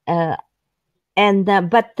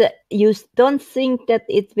 But you don't think that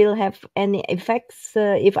it will have any effects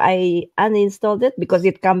if I uninstalled it, because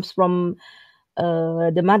it comes from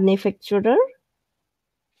the manufacturer.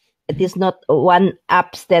 It is not one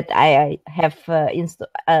apps that I have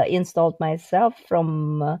installed myself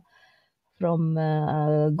from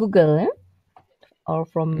Google, or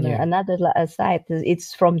from another site.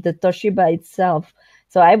 It's from the Toshiba itself.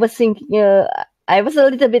 So I was thinking, I was a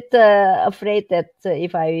little bit afraid that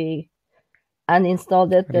if I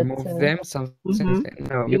uninstalled it, remove them.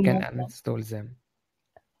 No, you can uninstall them.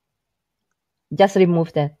 Just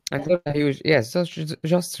remove that. And yes,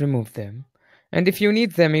 just remove them. And if you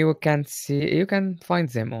need them, you can find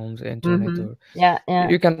them on the internet, or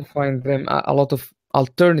you can find them a lot of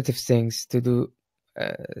alternative things to do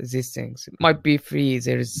these things. It might be free.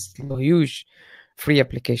 There is a huge free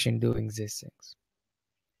application doing these things.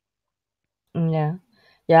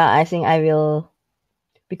 Yeah, I think I will,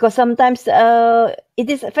 because sometimes it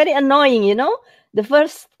is very annoying, the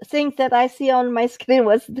first thing that I see on my screen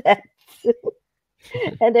was that.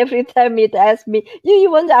 And every time it asks me,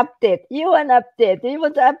 you want to update, you want to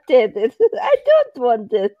update it. I don't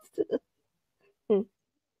want it.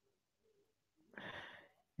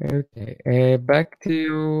 Okay, back to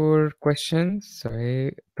your question.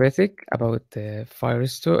 Sorry, Pratik, about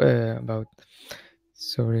Firestore. About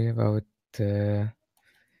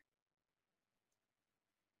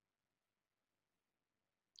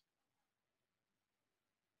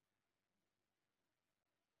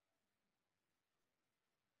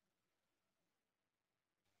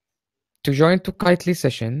to join to Kitely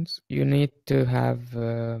sessions, you need to have.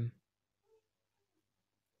 Can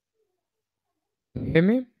you hear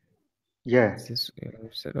me? Yeah.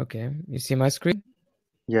 Okay. You see my screen?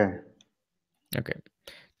 Yeah. Okay.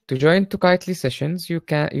 To join to Kitely sessions, you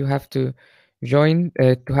have to join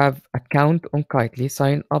to have account on Kitely.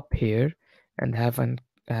 Sign up here and have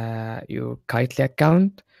your Kitely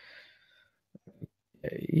account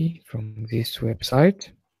from this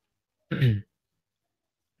website.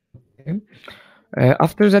 Okay.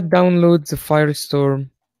 After that, download the Firestorm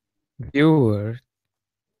viewer.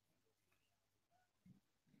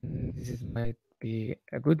 This might be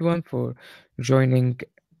a good one for joining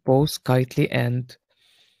both Kitely and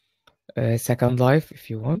Second Life if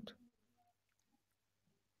you want.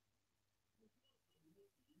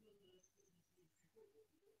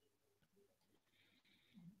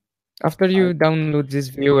 After you download this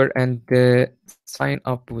viewer and sign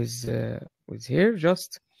up with here,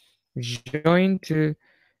 just join to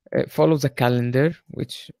follow the calendar,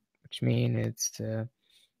 which means it's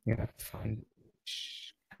you have to find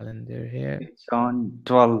which calendar here. It's on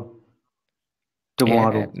 12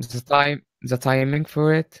 tomorrow. The timing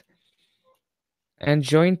for it, and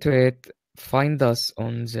join to it. Find us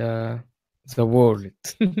on the world.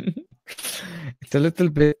 It's a little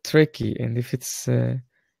bit tricky, and if it's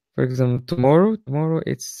for example tomorrow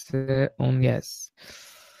it's on yes.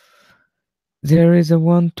 There is a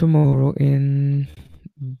one tomorrow in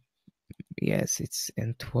yes, it's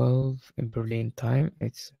in 12 in Berlin time.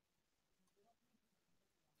 It's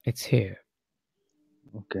here.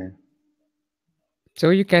 Okay.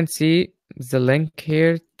 So you can see the link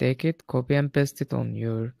here. Take it, copy and paste it on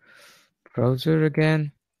your browser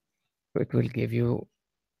again. It will give you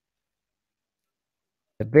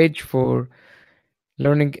the page for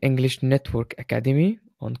Learning English Network Academy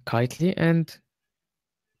on Kitely, and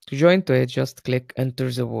to join to it, just click Enter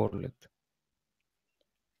the World.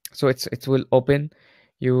 So it will open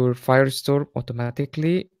your Firestore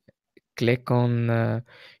automatically. Click on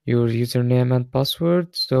your username and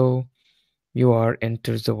password, so you are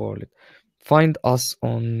enter the world. Find us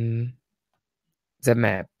on the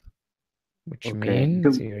map, which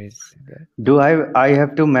means here is. Do I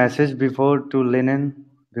have to message before to Linen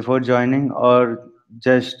before joining, or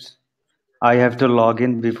just I have to log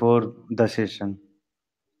in before the session?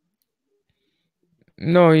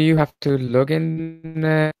 No, you have to log in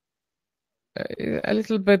a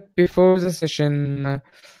little bit before the session,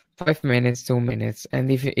 5 minutes, 2 minutes, and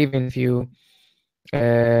even if you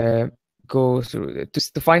go through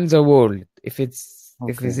to find the world, if it's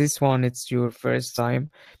this one, it's your first time,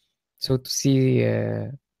 so to see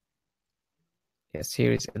yes,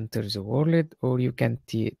 here is enter the world, or you can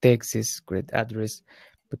take this grid address,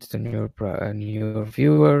 put it on your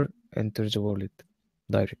viewer, enter the world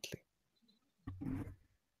directly.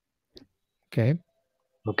 Okay.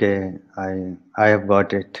 Okay, I have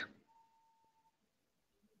got it.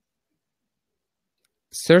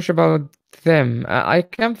 Search about them. I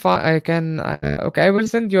can find. I can. Okay, I will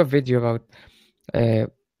send you a video about.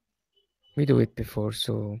 We do it before,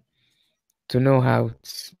 so to know how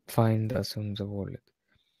to find us on the world.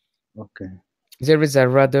 Okay. There is a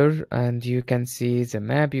radar, and you can see the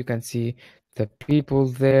map. You can see the people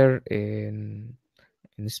there in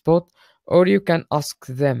the spot, or you can ask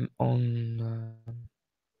them on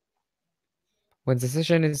when the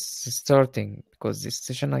session is starting, because this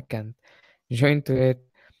session I can't join to it.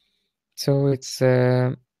 So it's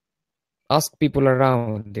ask people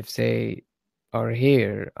around if they are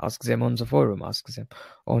here. Ask them on the forum. Ask them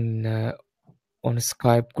on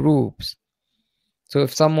Skype groups. So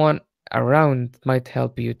if someone around might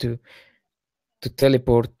help you to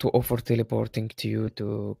teleport, to offer teleporting to you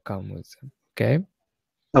to come with them. Okay.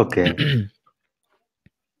 Okay.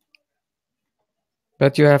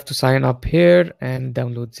 But you have to sign up here and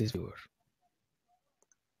download this viewer.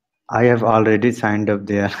 I have already signed up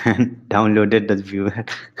there and downloaded the viewer.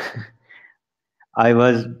 I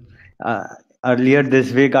was earlier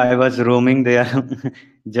this week I was roaming there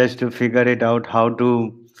just to figure it out how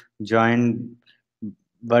to join,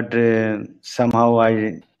 but somehow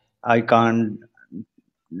I can't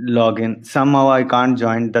log in. Somehow I can't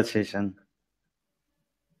join the session.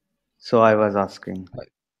 So I was asking.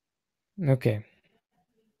 Okay.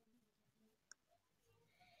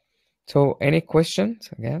 So any questions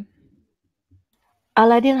again?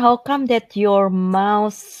 Aladdin, how come that your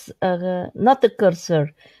mouse, not the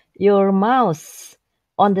cursor, your mouse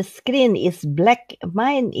on the screen is black?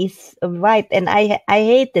 Mine is white, and I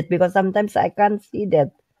hate it because sometimes I can't see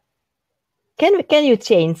that. Can you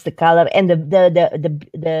change the color and the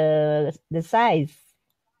size?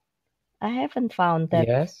 I haven't found that.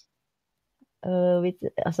 Yes.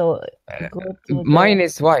 So go to mine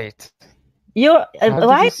is white. Your How did you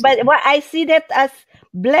white, see? but I see that as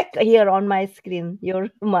black here on my screen. Your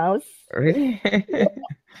mouse. Really?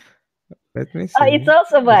 Let me Oh, see. it's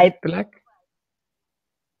also Is white. it black?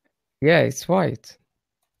 Yeah, it's white.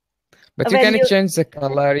 But you When can change the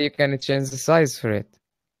color, you can change the size for it.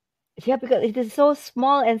 Yeah, because it is so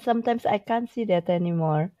small and sometimes I can't see that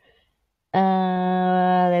anymore.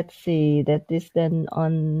 Let's see. That is then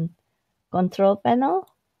on control panel.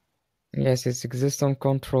 Yes, it exists on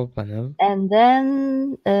control panel. And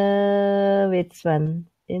then which one?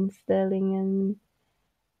 Installing and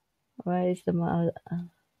where is the mouse?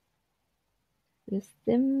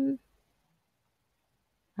 System,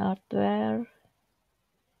 hardware,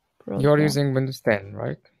 program. You're using Windows 10,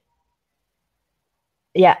 right?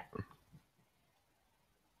 Yeah.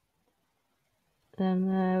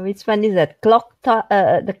 Then which one is that?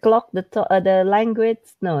 The clock, the language?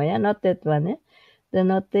 No, yeah, not that one. Eh? The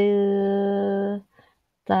not the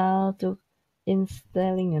tile to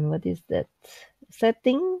installing and what is that?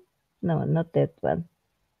 Setting? No, not that one.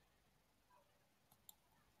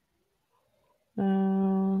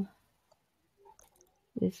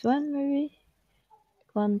 This one maybe.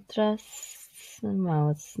 Contrast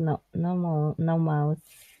mouse. No, no mouse.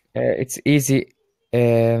 It's easy.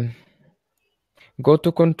 Go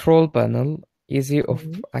to control panel, easy of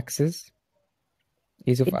access.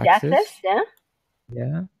 Ease of It's access. yeah.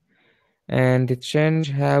 Yeah. And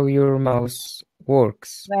change how your mouse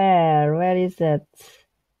works. Where is that?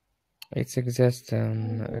 It exists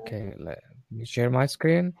on. Okay, let me share my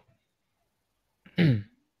screen.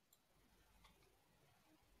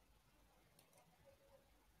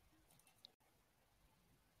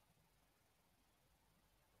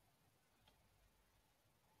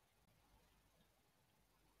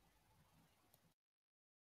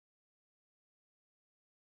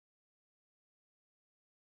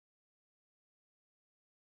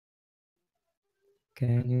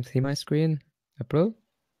 Can you see my screen, April?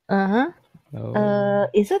 Uh-huh. Oh.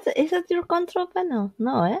 Is that your control panel?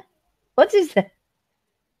 No, eh? What is that?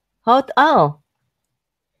 How to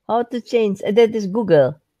change? That is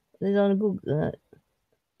Google. It's on Google.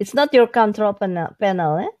 It's not your control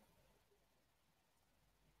panel, eh?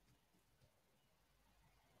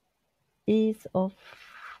 Ease of.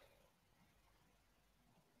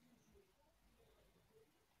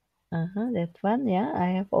 That one. Yeah, I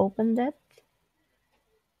have opened that.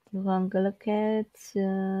 Look at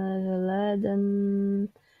Aladdin.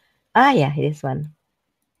 Yeah, this one.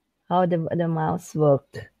 How the mouse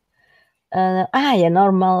worked. Yeah,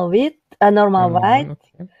 normal width, normal white,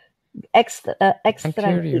 Okay. extra Can't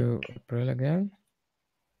hear big. you, April, again.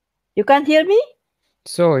 You can't hear me?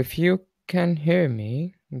 So if you can hear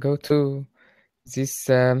me, go to this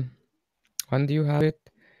when do you have it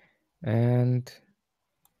and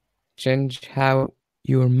change how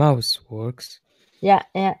your mouse works. Yeah,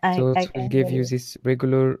 So I it will can give hear you you. this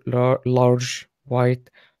regular large white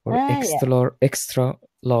or extra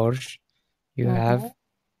large. You have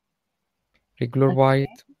regular Okay.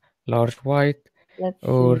 white, large white, Let's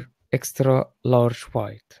or see. extra large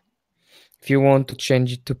white. If you want to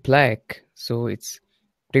change it to black, so it's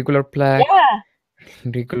regular black, Yeah,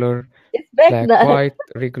 regular it's back black now. white,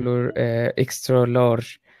 regular extra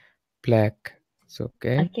large black. So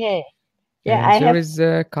okay. Okay. Yeah, And I there have. is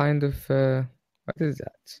a kind of what is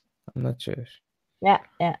that? I'm not sure. Yeah.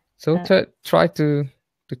 So try to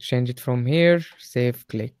change it from here. Save,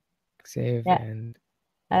 click, save, Yeah, and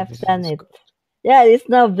I've everything done is it. good. Yeah, it's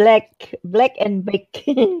now black and big.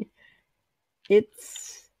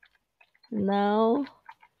 It's now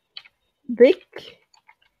big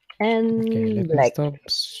and Okay, let me black. stop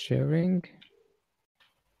sharing.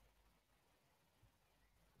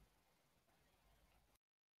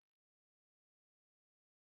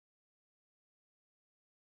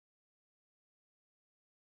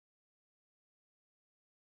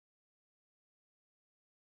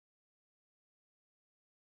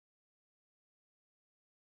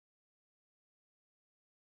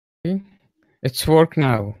 It's work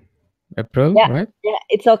now, April, Yeah, right? yeah,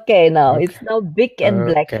 it's okay now. Okay. It's now big and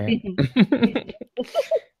black. Okay.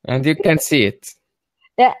 And you can see it.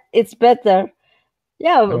 Yeah, it's better.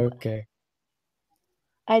 Yeah, Okay.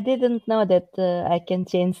 I didn't know that I can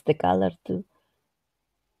change the color too.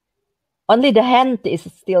 Only the hand is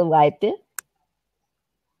still white.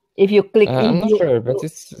 If you click, I'm not sure, but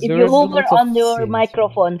if there you is a hover lot of on your scenes.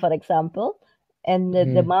 microphone, for example, and the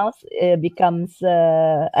Mhm. mouse becomes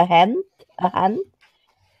a hand,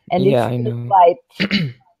 and it's Yeah, I still know. white,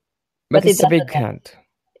 But but it it's a doesn't big have. hand.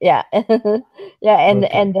 Yeah, yeah, and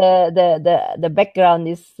Okay. the background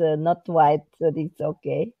is not white, so it's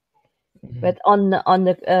okay. Mhm. But on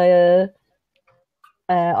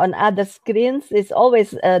other screens, it's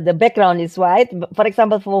always the background is white. For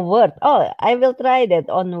example, for Word. Oh, I will try that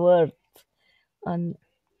on Word. On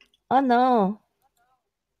Oh no,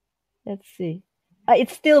 let's see.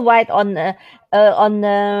 It's still white on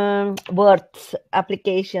Word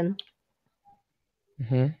application.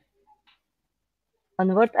 Mhm.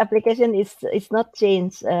 On Word application, it's not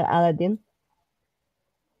changed, Aladdin.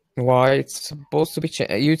 Why it's supposed to be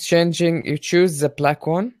you choose the black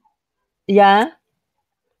one? Yeah,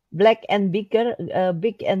 black and bigger,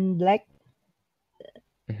 big and black.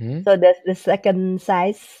 Mhm. So that's the second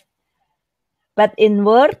size. But in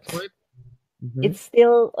Word, Mhm. it's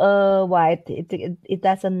still white. It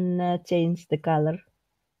doesn't change the color.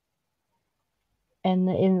 And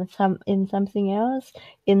in something else,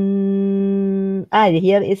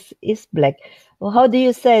 here is black. Well, how do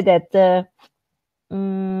you say that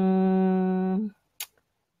in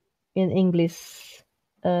English?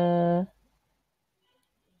 Uh,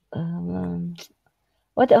 um,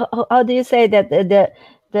 how do you say that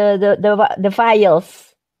the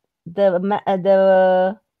files, the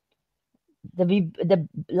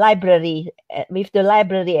library, with the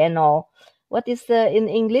library and all? What is in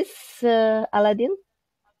English, Aladdin?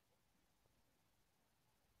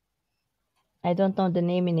 I don't know the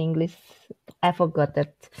name in English. I forgot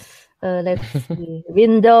that. Let's see.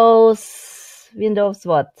 Windows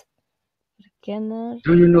what? Scanner.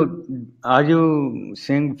 Do you know? Are you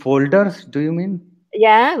saying folders? Do you mean?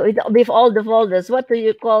 Yeah, with all the folders. What do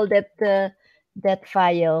you call that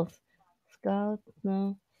file? Scout?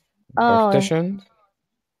 No. Oh, Partition.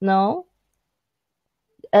 no.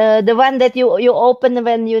 The one that you open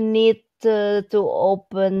when you need to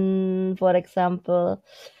open, for example,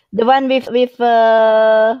 the one with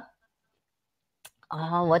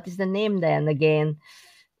what is the name then again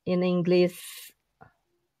in English?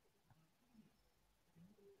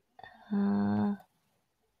 Uh,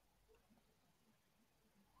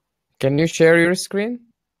 Can you share your screen?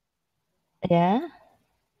 yeah.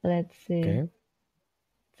 Let's see. Okay.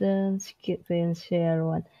 Then screen share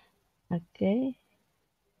one. Okay.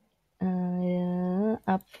 Yeah.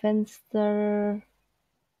 Up Fenster.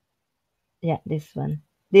 Yeah, this one.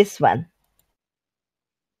 This one.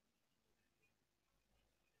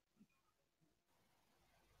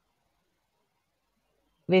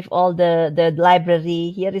 with all the library.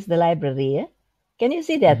 Here is the library. Yeah? Can you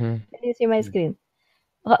see that? Mhm. Can you see my screen?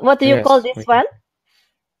 What do you call Yes, this one?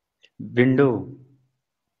 Window.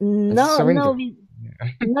 This is No, a no, window.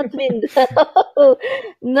 not Windows.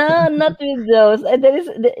 No, not Windows. There is,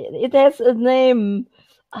 it has a name.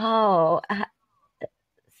 Oh,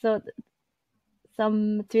 so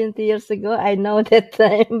some 20 years ago, I know that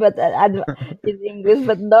time, but in English,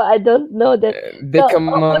 but no, I don't know that. The So,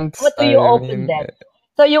 commands, what do I you open mean, that?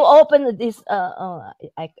 So you open this.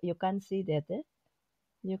 You can't see that. Eh?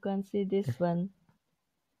 You can see this one.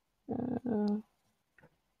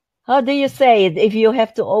 How do you say it if you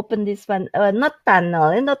have to open this one? Not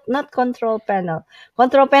panel, not control panel.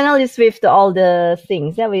 Control panel is with all the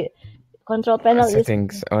things. Yeah, control panel is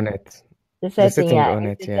settings on it. the The setting. setting Yeah, on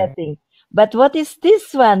it's it, the yeah. setting. But what is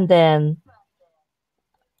this one then?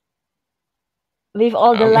 With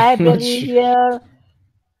all the I'm not library sure. here.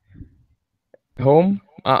 Home?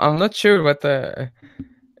 I'm not sure, but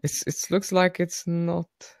it looks like it's not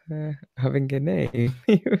having a name.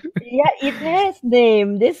 Yeah, it has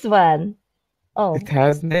name. This one. Oh, It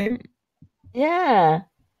has name? yeah.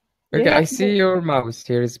 You Okay, I have see your mouse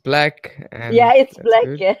here is black, yeah, and it's that's black.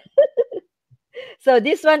 good. Yeah. So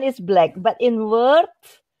this one is black, but in Word,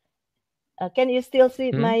 can you still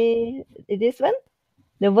see this one?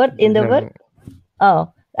 The word in the Word? No,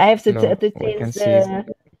 Oh, I have to no, to we can change see the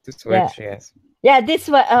to yeah. switch, yes. Yeah, this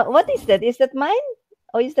one. What is that? Is that mine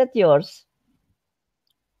or is that yours?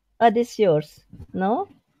 This yours? No.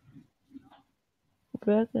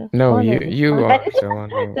 Brother. No, Oh no, you are the one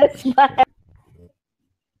who. that's my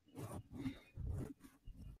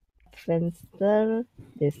Fenster.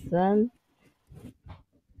 This one.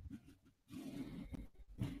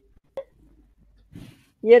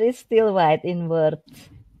 Here is still white in Word.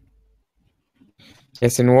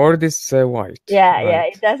 Yes, in Word it's white. Yeah, right. yeah.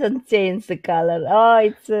 It doesn't change the color. Oh,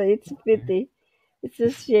 it's pity. It's a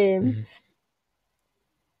shame.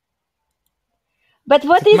 But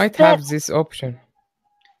what it is might that? have this option.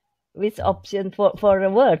 Which option for a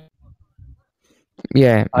word?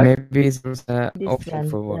 Yeah, maybe there's an This option one.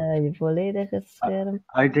 for Word.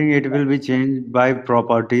 I think it will be changed by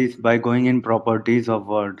properties, by going in properties of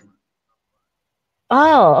Word.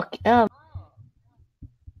 Oh, okay.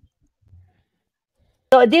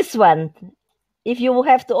 So this one, if you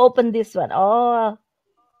have to open this one, oh,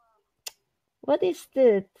 what is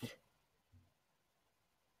this?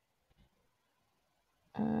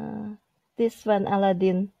 This one,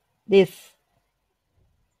 Aladdin. This.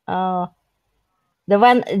 Oh, the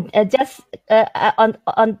one just on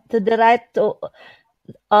to the right to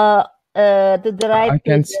the right I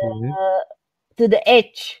can see it. to the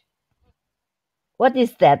edge. What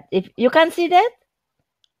is that? If you can see that?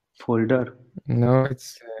 Folder. No,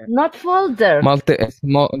 it's not folder.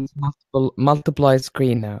 Multiply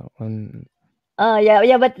screen now.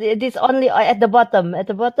 Yeah, but it is only at the bottom. At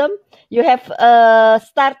the bottom, you have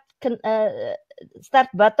start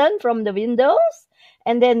button from the Windows,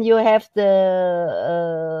 and then you have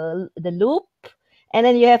the loop, and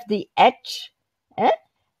then you have the edge,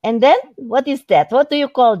 and then what is that? What do you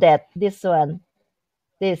call that? This one,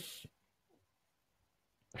 this.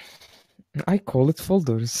 I call it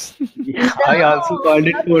folders. Yeah, I also called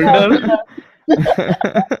it folder.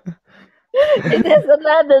 It has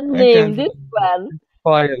another name. This one.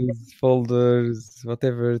 Files, folders,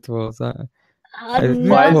 whatever it was. I didn't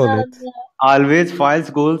Files. call it. Always files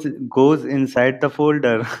goes inside the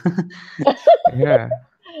folder. Yeah.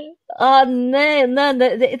 Oh no,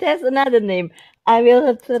 it has another name. I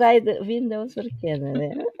will try the Windows for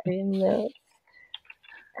Canada. Windows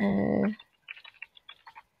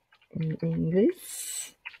in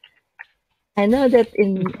English. I know that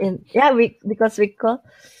in yeah because we call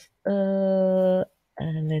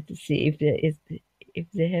let's see if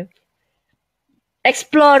they have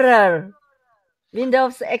Explorer.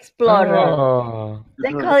 Windows Explorer. Oh,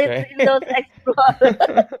 They call it Windows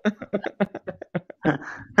Explorer.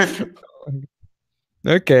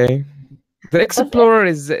 Okay. The Explorer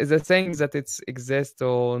is a thing that it exists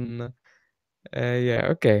on. Yeah.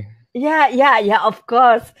 Okay. Yeah. Of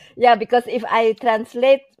course. Yeah, because if I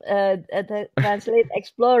translate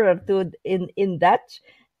Explorer to in Dutch,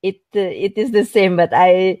 it is the same. But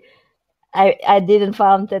I didn't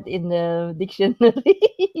found that in the dictionary.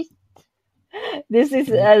 This is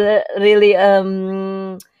really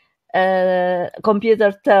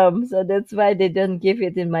computer term, so that's why they don't give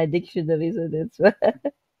it in my dictionary. So that's why.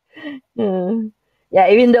 Yeah,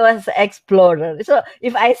 Windows Explorer. So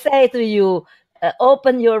if I say to you,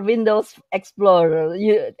 open your Windows Explorer,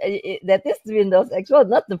 that is Windows Explorer,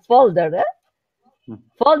 not the folder.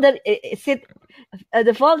 folder is it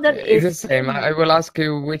the folder It's is the same. I will ask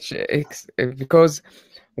you which because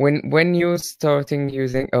when you starting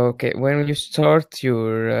using when you start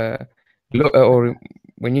your or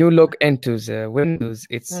when you log into the Windows,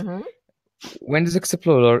 it's Windows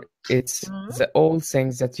Explorer. It's the old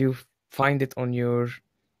things that you find it on your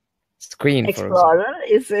screen. Explorer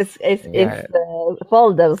for example. is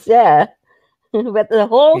folders, yeah. But the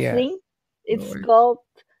whole thing, it's called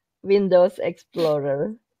Windows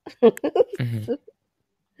Explorer.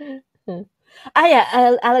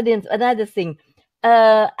 Aladdin, another thing.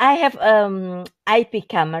 I have IP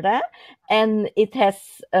camera, and it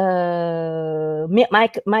has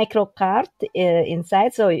micro card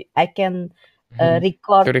inside, so I can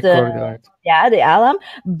record the alarm.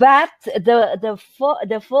 But the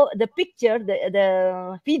picture,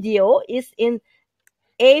 the video is in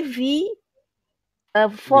AV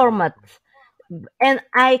format, and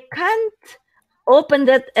I can't open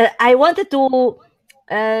that. I wanted to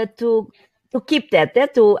keep that,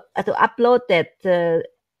 to upload that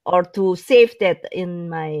or to save that in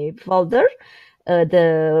my folder,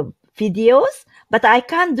 the videos, but I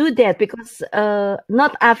can't do that because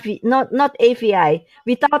not AVI,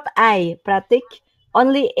 without I, Pratik,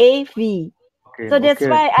 only AV. So that's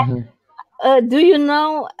why do you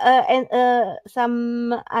know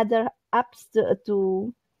some other apps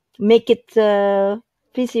to make it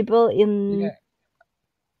visible in? Yeah.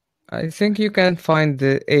 I think you can find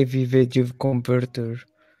the AV video converter.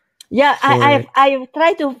 Yeah, I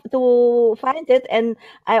tried to find it, and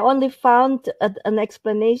I only found an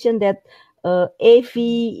explanation that AV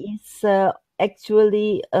is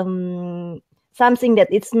actually something that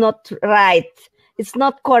it's not right. It's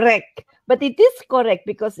not correct, but it is correct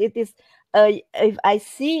because it is. If I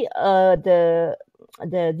see the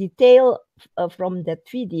detail from that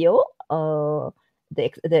video,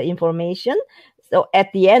 the information, so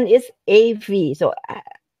at the end is AV. So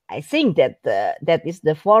I think that that is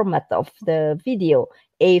the format of the video,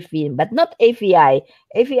 AV, but not AVI.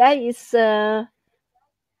 AVI is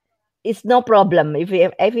no problem. If you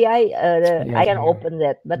have AVI, I can open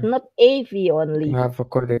that, but not AV only. You have a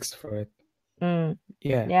codecs for it.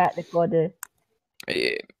 Yeah, the coder.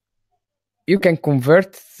 You can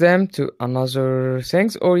convert them to another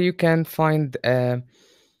things, or you can find a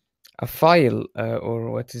file,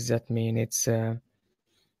 or what does that mean? It's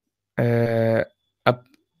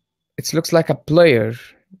it looks like a player.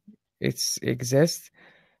 It exists.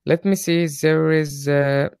 Let me see. There is.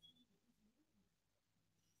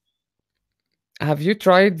 Have you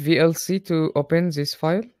tried VLC to open this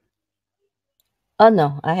file? Oh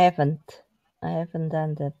no, I haven't. I haven't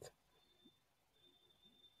done that.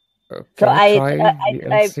 Okay, so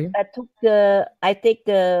I take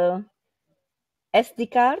the SD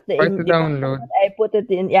card. Try to download. I put it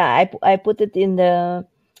in. Yeah, I put it in the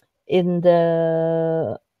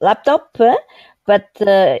laptop, but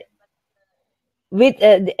with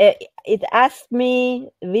it asked me,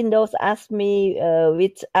 Windows asked me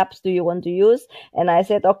which apps do you want to use, and I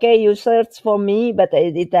said okay, you search for me, but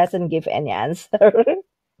it doesn't give any answer.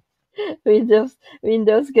 Windows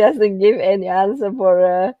doesn't give any answer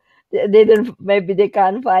for maybe they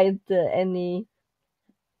can't find any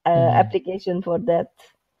application for that.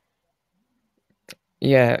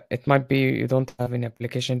 Yeah, it might be you don't have an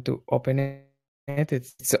application to open it.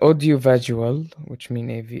 It's audio visual, which mean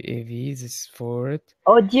AV is for it.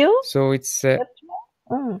 Audio? So it's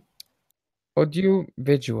audio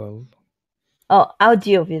visual. Oh,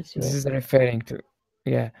 audio visual. This is referring to,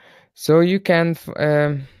 yeah. So you can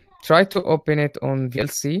try to open it on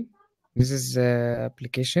VLC. This is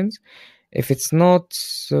applications. If it's not,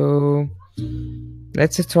 so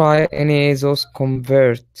let's try any of those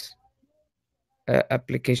convert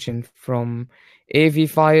application from AV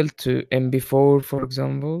file to MP4, for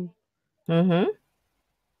example. Yeah,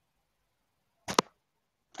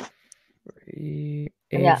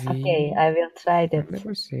 okay, I will try that. I've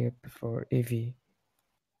never seen it before, AV.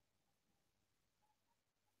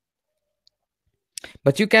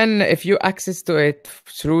 But you can, if you access to it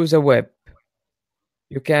through the web,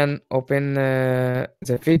 you can open the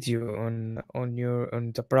video on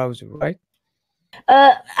the browser, right?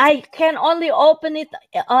 I can only open it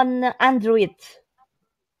on Android,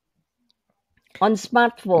 on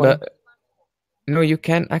smartphone. But, no, you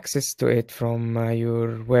can access to it from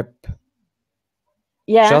your web.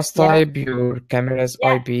 Yeah. Just type your camera's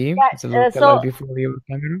IP, the local IP for your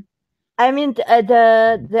camera. I mean,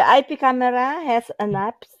 the IP camera has an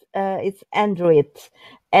app. It's Android,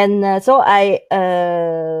 and so I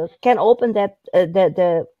can open that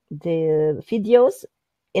the videos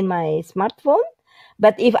in my smartphone.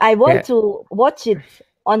 But if I want to watch it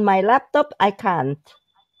on my laptop, I can't.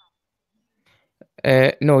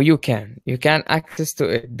 No, you can. You can access to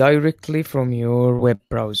it directly from your web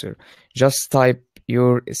browser. Just type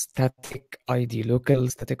your static ID, local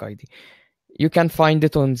static ID. You can find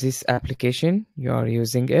it on this application. You are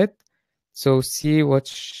using it. So see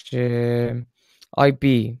which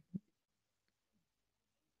IP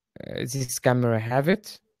this camera have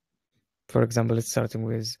it. For example, it's starting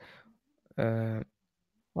with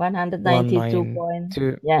 192 point.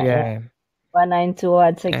 192. Yeah.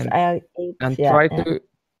 192.168. And try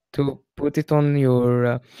to put it on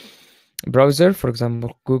your browser, for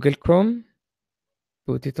example, Google Chrome.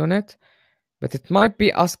 Put it on it, but it might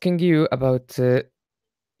be asking you about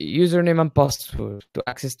username and password to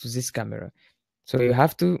access to this camera. So you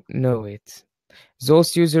have to know it.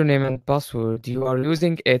 Those username and password, you are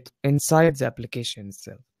using it inside the application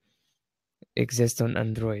itself. Exists on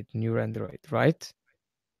Android, new Android, right?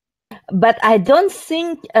 But I don't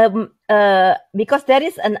think because there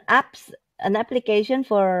is an application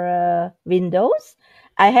for Windows.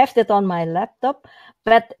 I have that on my laptop,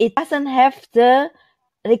 but it doesn't have the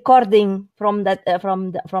recording from that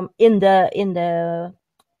in that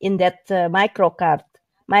micro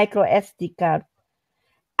SD card.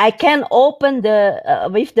 I can open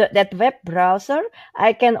with that web browser.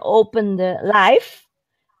 I can open the live.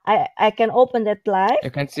 I can open that live.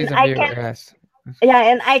 You can see the view, yes. Yeah,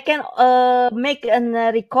 and I can make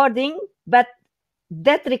a recording, but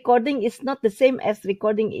that recording is not the same as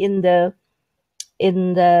recording in that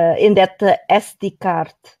SD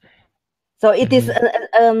card. So it is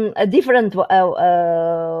a different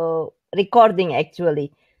recording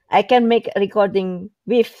actually. I can make a recording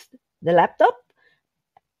with the laptop,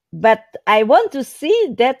 but I want to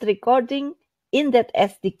see that recording in that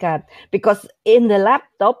SD card, because in the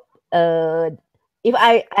laptop, if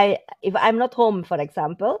I'm not home, for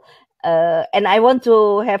example, and I want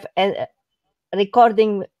to have a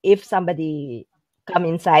recording if somebody come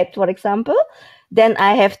inside, for example, then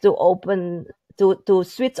I have to open to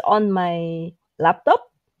switch on my laptop,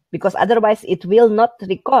 because otherwise it will not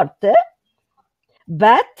record.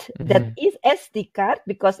 But that is SD card,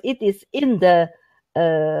 because it is in the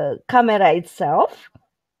camera itself.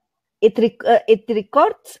 It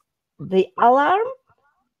records the alarm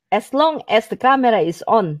as long as the camera is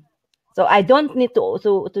on. So I don't need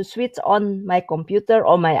to switch on my computer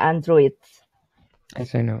or my Android.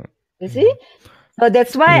 Yes, I know. You see? So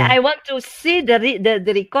that's why I want to see the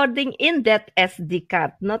recording in that SD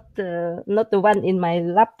card, not the one in my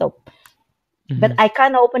laptop. But I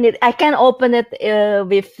can't open it. I can open it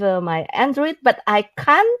with my Android, but I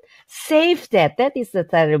can't save that. That is a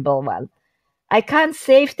terrible one. I can't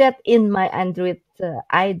save that in my Android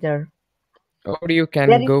either. Or you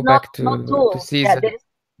can go back to see the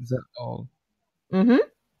all.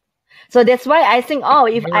 So that's why I think,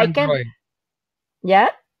 if I can,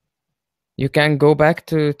 you can go back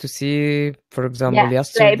to see, for example,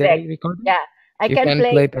 yesterday recording. Yeah, I can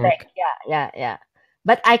play back. Yeah.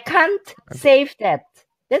 But I can't save that.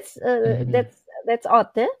 That's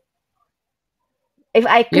odd. If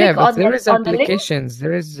I click on there is applications,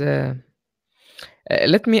 there is.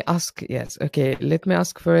 Let me ask. Yes, okay. Let me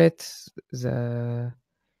ask for it. The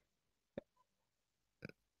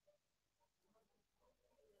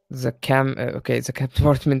cam. Okay, the cam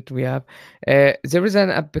department we have. There is an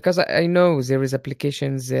app, because I know there is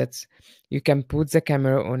applications that you can put the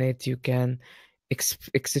camera on it. You can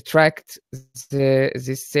extract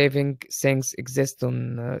the saving things exist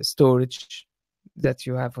on storage that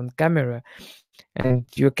you have on camera, and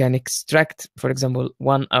you can extract, for example,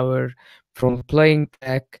 1 hour from playing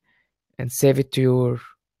back and save it to your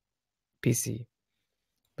PC.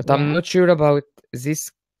 But I'm not sure about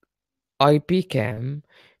this IP cam,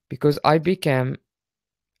 because IP cam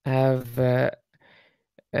have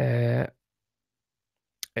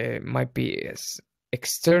might be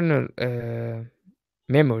external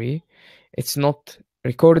memory. It's not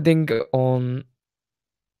recording on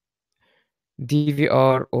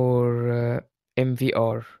DVR or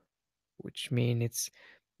MVR, which mean it's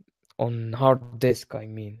on hard disk, I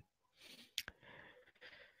mean.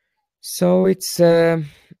 So it's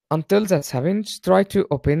until that's happened, try to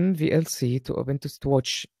open VLC to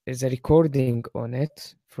watch the recording on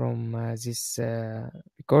it from this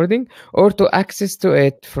recording, or to access to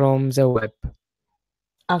it from the web.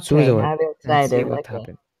 Okay, the web, I will try see what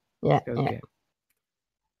happened. Yeah. Okay.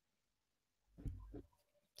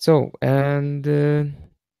 So, and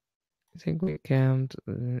I think we can.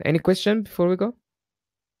 Any question before we go?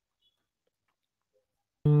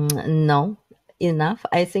 No, enough,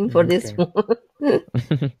 I think, for this one.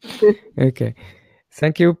 Okay.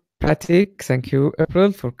 Thank you, Patrick. Thank you,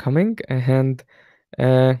 April, for coming. And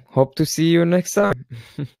Hope to see you next time.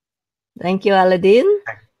 Thank you, Aladdin.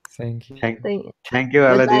 Thank you. Thank you,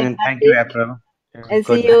 Aladdin, and thank you, April. And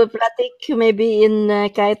see you, Pratik, maybe in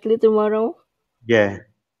Kitely tomorrow. Yeah.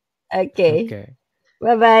 Okay.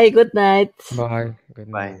 Bye-bye. Good night. Bye. Good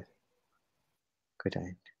night. Bye. Good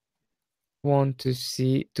night. Want to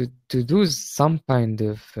see to do some kind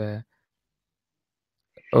of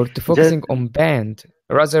or to focusing on band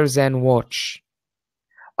rather than watch.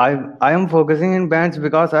 I am focusing in bands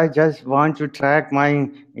because I just want to track my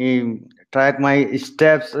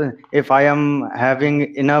steps, if I am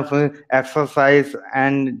having enough exercise,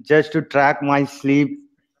 and just to track my sleep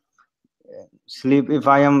if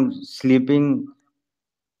I am sleeping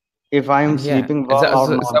sleeping well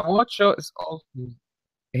or not. The watch is also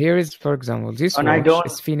here is, for example, this And watch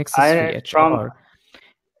is Phoenix S3HR.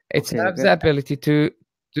 It has the ability to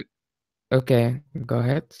okay, go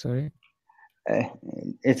ahead. Sorry.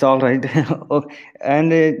 It's all right.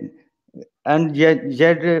 And yet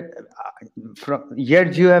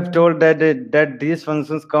you have told that these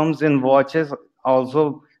functions comes in watches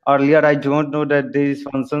also. Earlier I don't know that these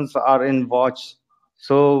functions are in watch,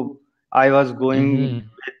 so I was going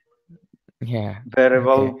with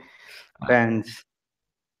wearable bands.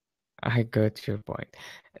 I got your point.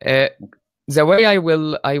 The way I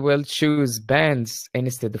will choose bands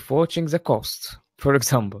instead of watching the cost. For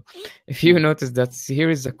example, if you notice that here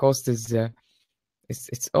is the cost is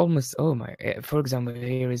it's almost, oh my, for example,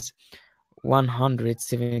 here is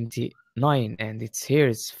 179 and it's here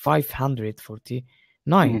is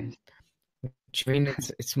 549, which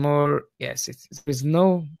means it's more, yes, there's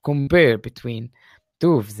no compare between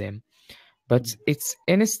two of them, but it's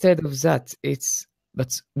instead of that,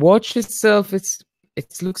 but watch itself, it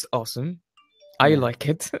looks awesome. I like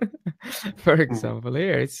it. For example,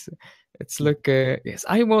 here it's look, yes,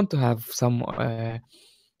 I want to have some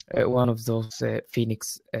one of those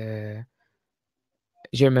Phoenix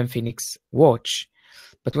German Phoenix watch,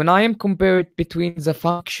 but when I am compared between the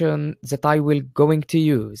function that I will going to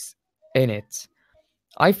use in it,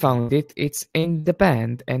 I found it's in the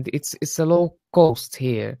band and it's a low cost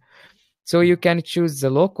here, so you can choose the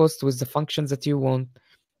low cost with the functions that you want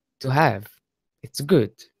to have. It's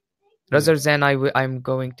good rather than I'm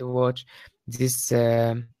going to watch this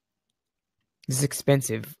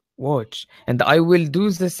expensive watch, and I will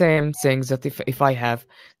do the same things that if I have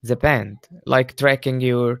the band, like tracking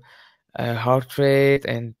your heart rate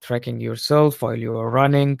and tracking yourself while you are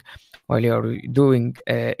running, while you are doing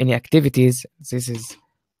any activities. This is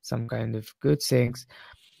some kind of good things.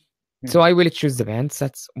 So I will choose the bands.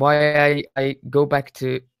 That's why I go back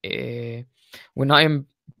to when I'm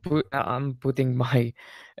putting my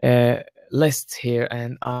list here,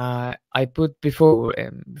 and I put before I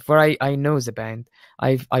know the band,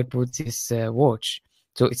 I put this watch.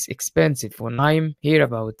 So it's expensive when I'm here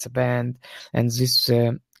about the band and this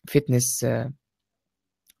fitness.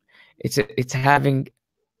 It's having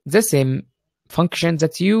the same function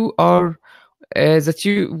that you are that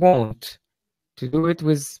you want to do it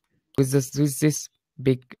with this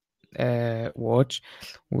big watch,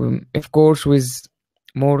 of course, with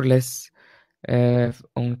more or less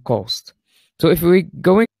on cost. So if we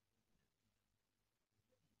going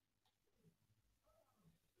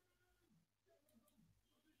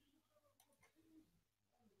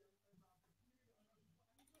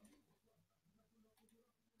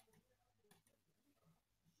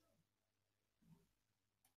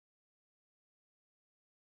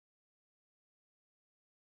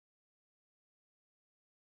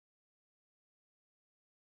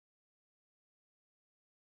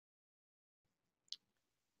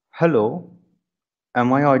Hello,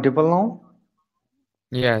 am I audible now?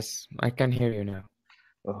 Yes, I can hear you now.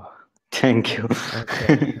 Oh, thank you.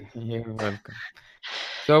 Okay, you're welcome.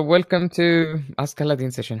 So welcome to Ask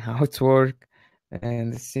Aladdin session, how it work,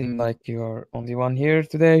 and it seems like you're only one here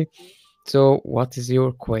today. So what is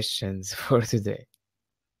your questions for today?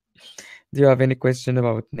 Do you have any question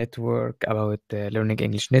about network, about learning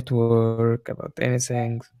English network, about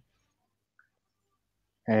anything?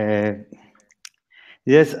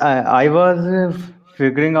 Yes, I was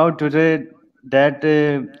figuring out today that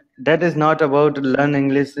that is not about Learn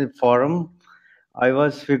English forum. I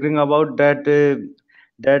was figuring about that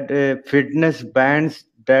fitness bands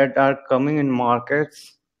that are coming in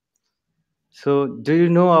markets. So, do you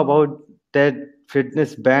know about that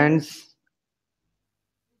fitness bands?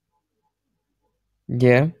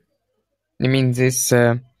 Yeah, I mean this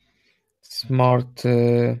smart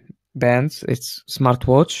bands. It's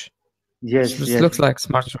smartwatch. Yes, This yes, looks like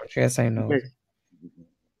smartwatch. Yes, I know. yes.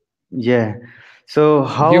 Yeah. So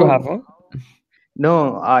Do you have how? one?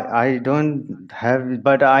 No, I don't have,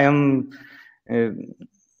 but I am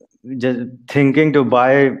just thinking to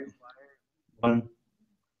buy one.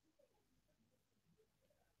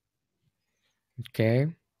 Okay.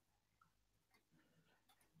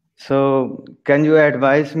 So can you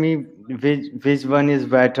advise me which one is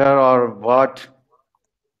better, or what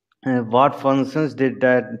functions did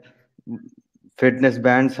that fitness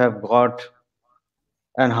bands have got,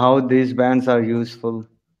 and how these bands are useful?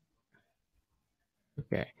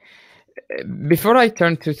 Okay. Before I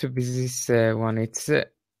turn to this one, it's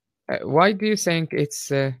why do you think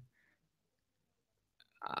it's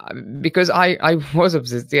because I was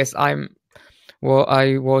obsessed. Yes, well,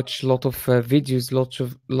 I watch a lot of videos,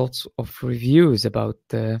 lots of reviews about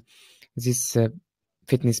this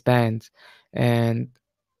fitness band, and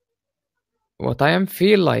what I am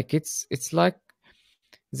feel like it's like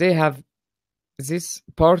they have this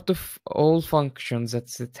part of all functions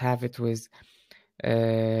that have it with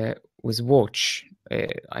watch.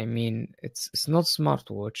 I mean, it's not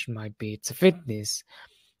smartwatch. Might be it's a fitness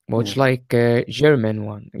watch, like German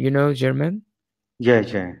one. You know German?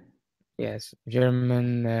 Yeah. Yes,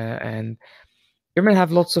 German and German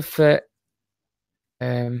have lots of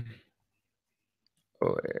um,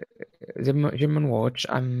 German watch.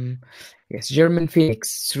 Yes, German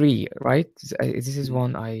Phoenix 3, right? This is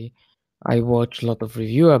one I watch a lot of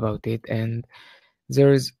review about it, and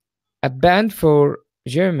there's a band for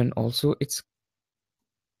German also. It's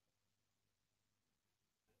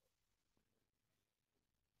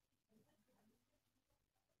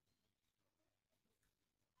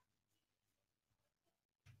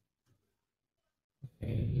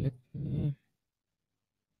let me.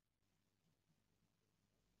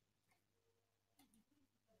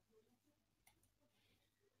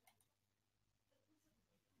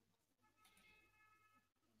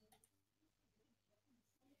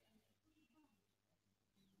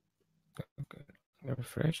 Okay,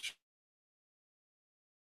 refresh.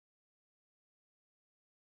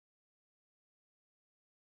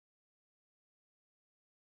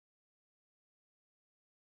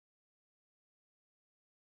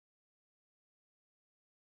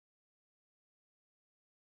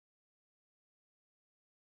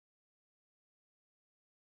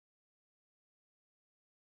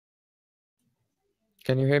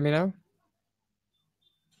 Can you hear me now?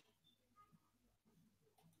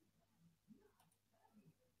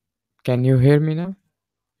 Can you hear me now?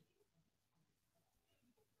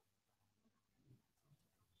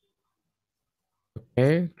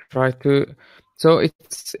 Okay, try to. So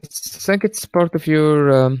it's I think it's part of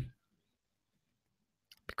your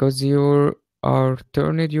because you are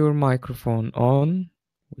turning your microphone on,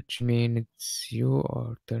 which means you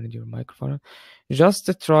are turning your microphone on. Just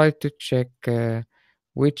to try to check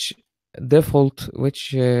which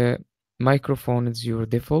which microphone is your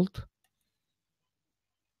default.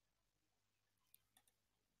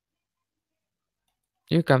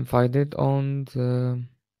 You can find it on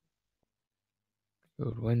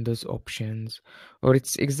your Windows options, or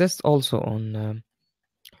it exists also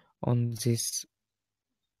on this,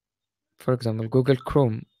 for example, Google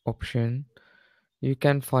Chrome option. You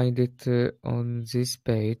can find it on this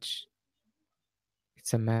page.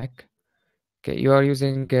 It's a Mac. Okay, you are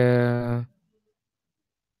using Google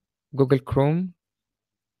Chrome,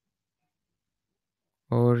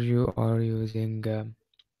 or you are using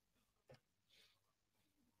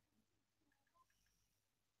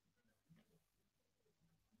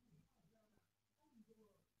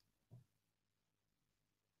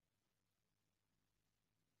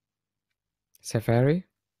Safari.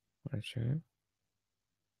 Not sure.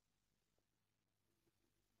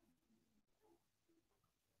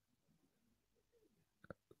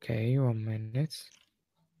 Okay, 1 minute.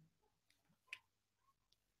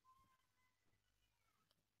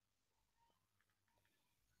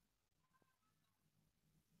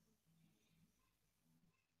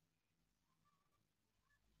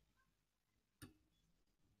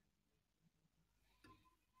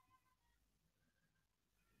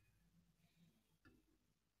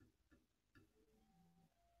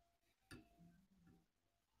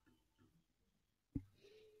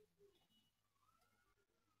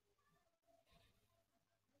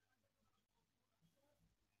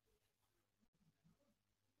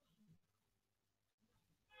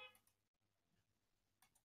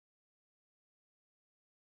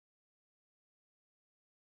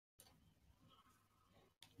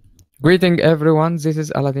 Greeting everyone, this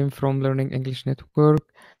is Aladdin from Learning English Network,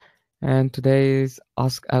 and today's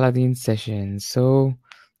Ask Aladdin session. So,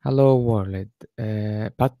 hello world.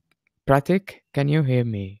 Pratik, can you hear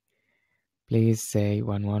me? Please say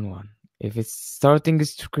 111. If it's starting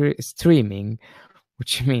streaming,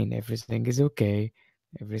 which means everything is okay,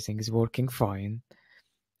 Everything is working fine.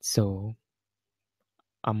 So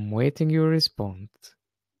I'm waiting your response.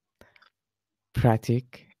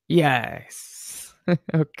 Pratik. Yes.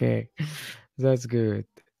 Okay. That's good.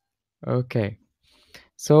 Okay.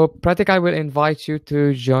 So Pratik, I will invite you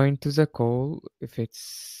to join to the call if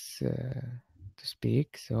it's to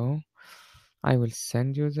speak. So I will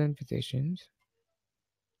send you the invitations.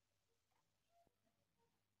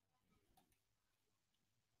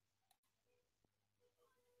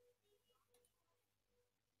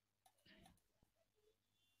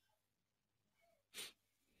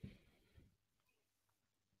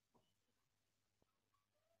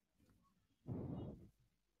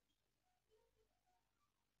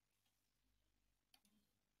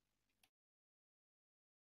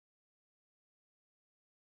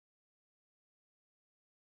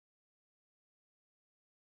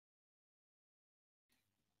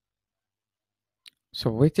 So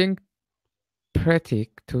waiting Pratik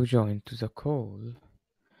to join to the call.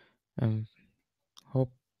 Um,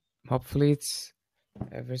 hopefully it's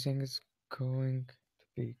everything is going to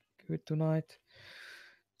be good tonight.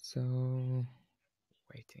 So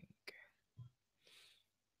waiting.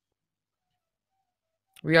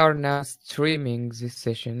 We are now streaming these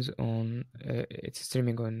sessions on it's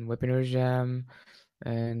streaming on WebinarJam,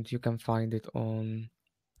 and you can find it on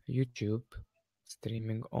YouTube,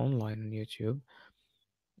 streaming online on YouTube.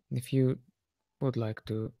 If you would like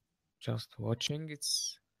to just watching,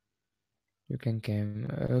 it's you can come.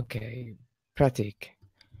 Okay, Pratik.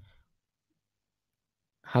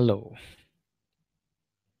 Hello.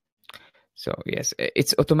 So yes,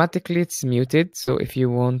 it's automatically it's muted. So if you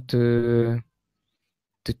want to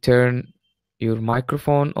turn your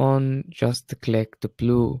microphone on, just click the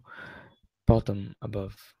blue button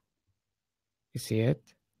above. You see it?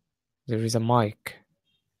 There is a mic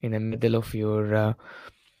in the middle of your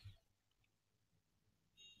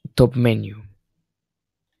top menu.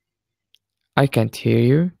 I can't hear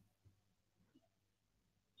you.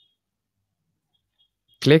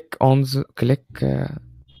 Click on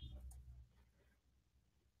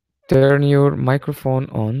turn your microphone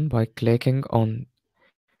on by clicking on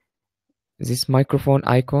this microphone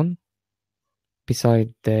icon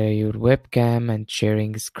beside your webcam and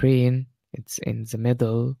sharing screen. It's in the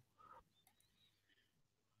middle.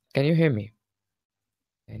 Can you hear me?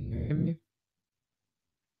 Can you hear me?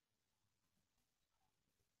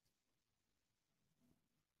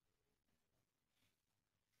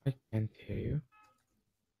 I can't hear you.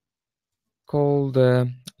 Called,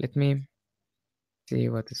 let me see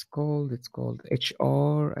what it's called. It's called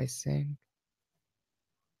HR, I think.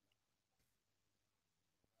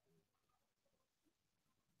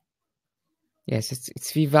 Yes,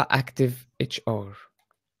 it's Viva Active HR.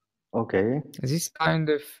 Okay. This kind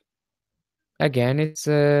of, again, it's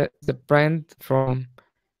the brand from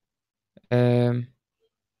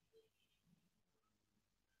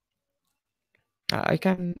I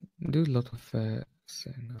can do a lot of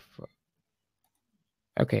thing of.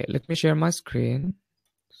 Okay, let me share my screen.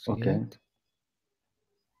 See Okay. it.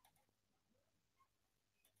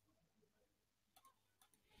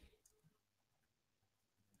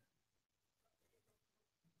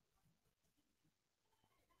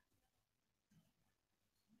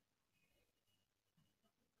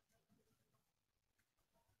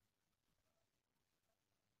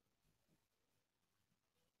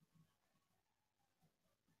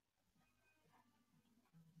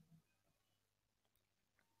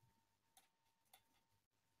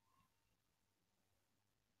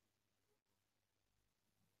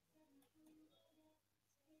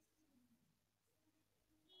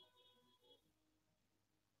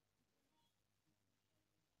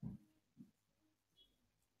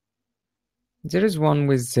 There is one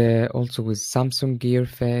with also with Samsung Gear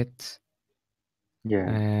Fit.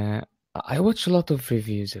 Yeah. I watch a lot of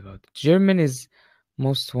reviews about it. German is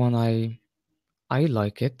most one I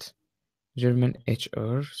like it. German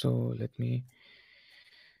HR. So let me.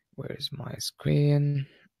 Where is my screen?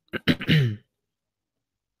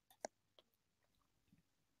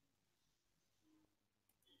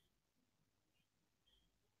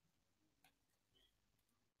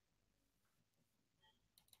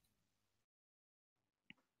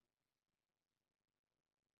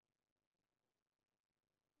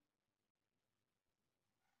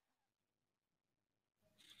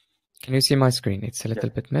 Can you see my screen? It's a little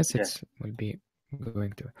bit messy. Yeah. It will be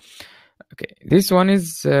going to. Okay, this one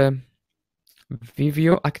is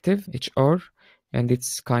Vivio Active HR, and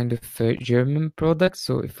it's kind of a German product.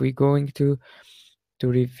 So if we're going to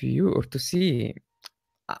review or to see,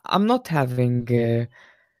 I'm not having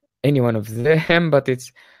any one of them, but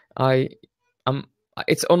it's I'm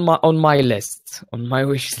it's on my list, on my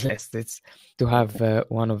wish list. It's to have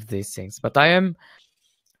one of these things, but I am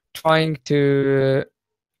trying to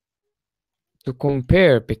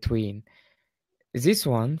compare between this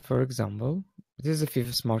one, for example. This is a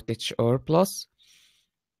FIFA Smartwatch Or Plus,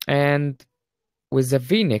 and with the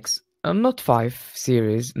Phoenix, not 5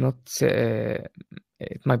 series, not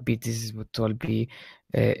it might be this will be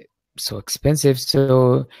so expensive,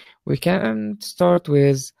 so we can start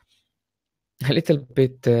with a little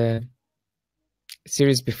bit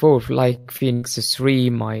series before, like Phoenix 3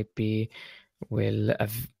 might be, will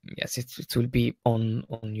yes, it will be on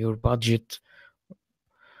your budget.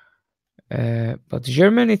 But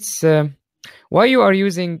German, it's why you are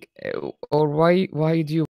using or why do you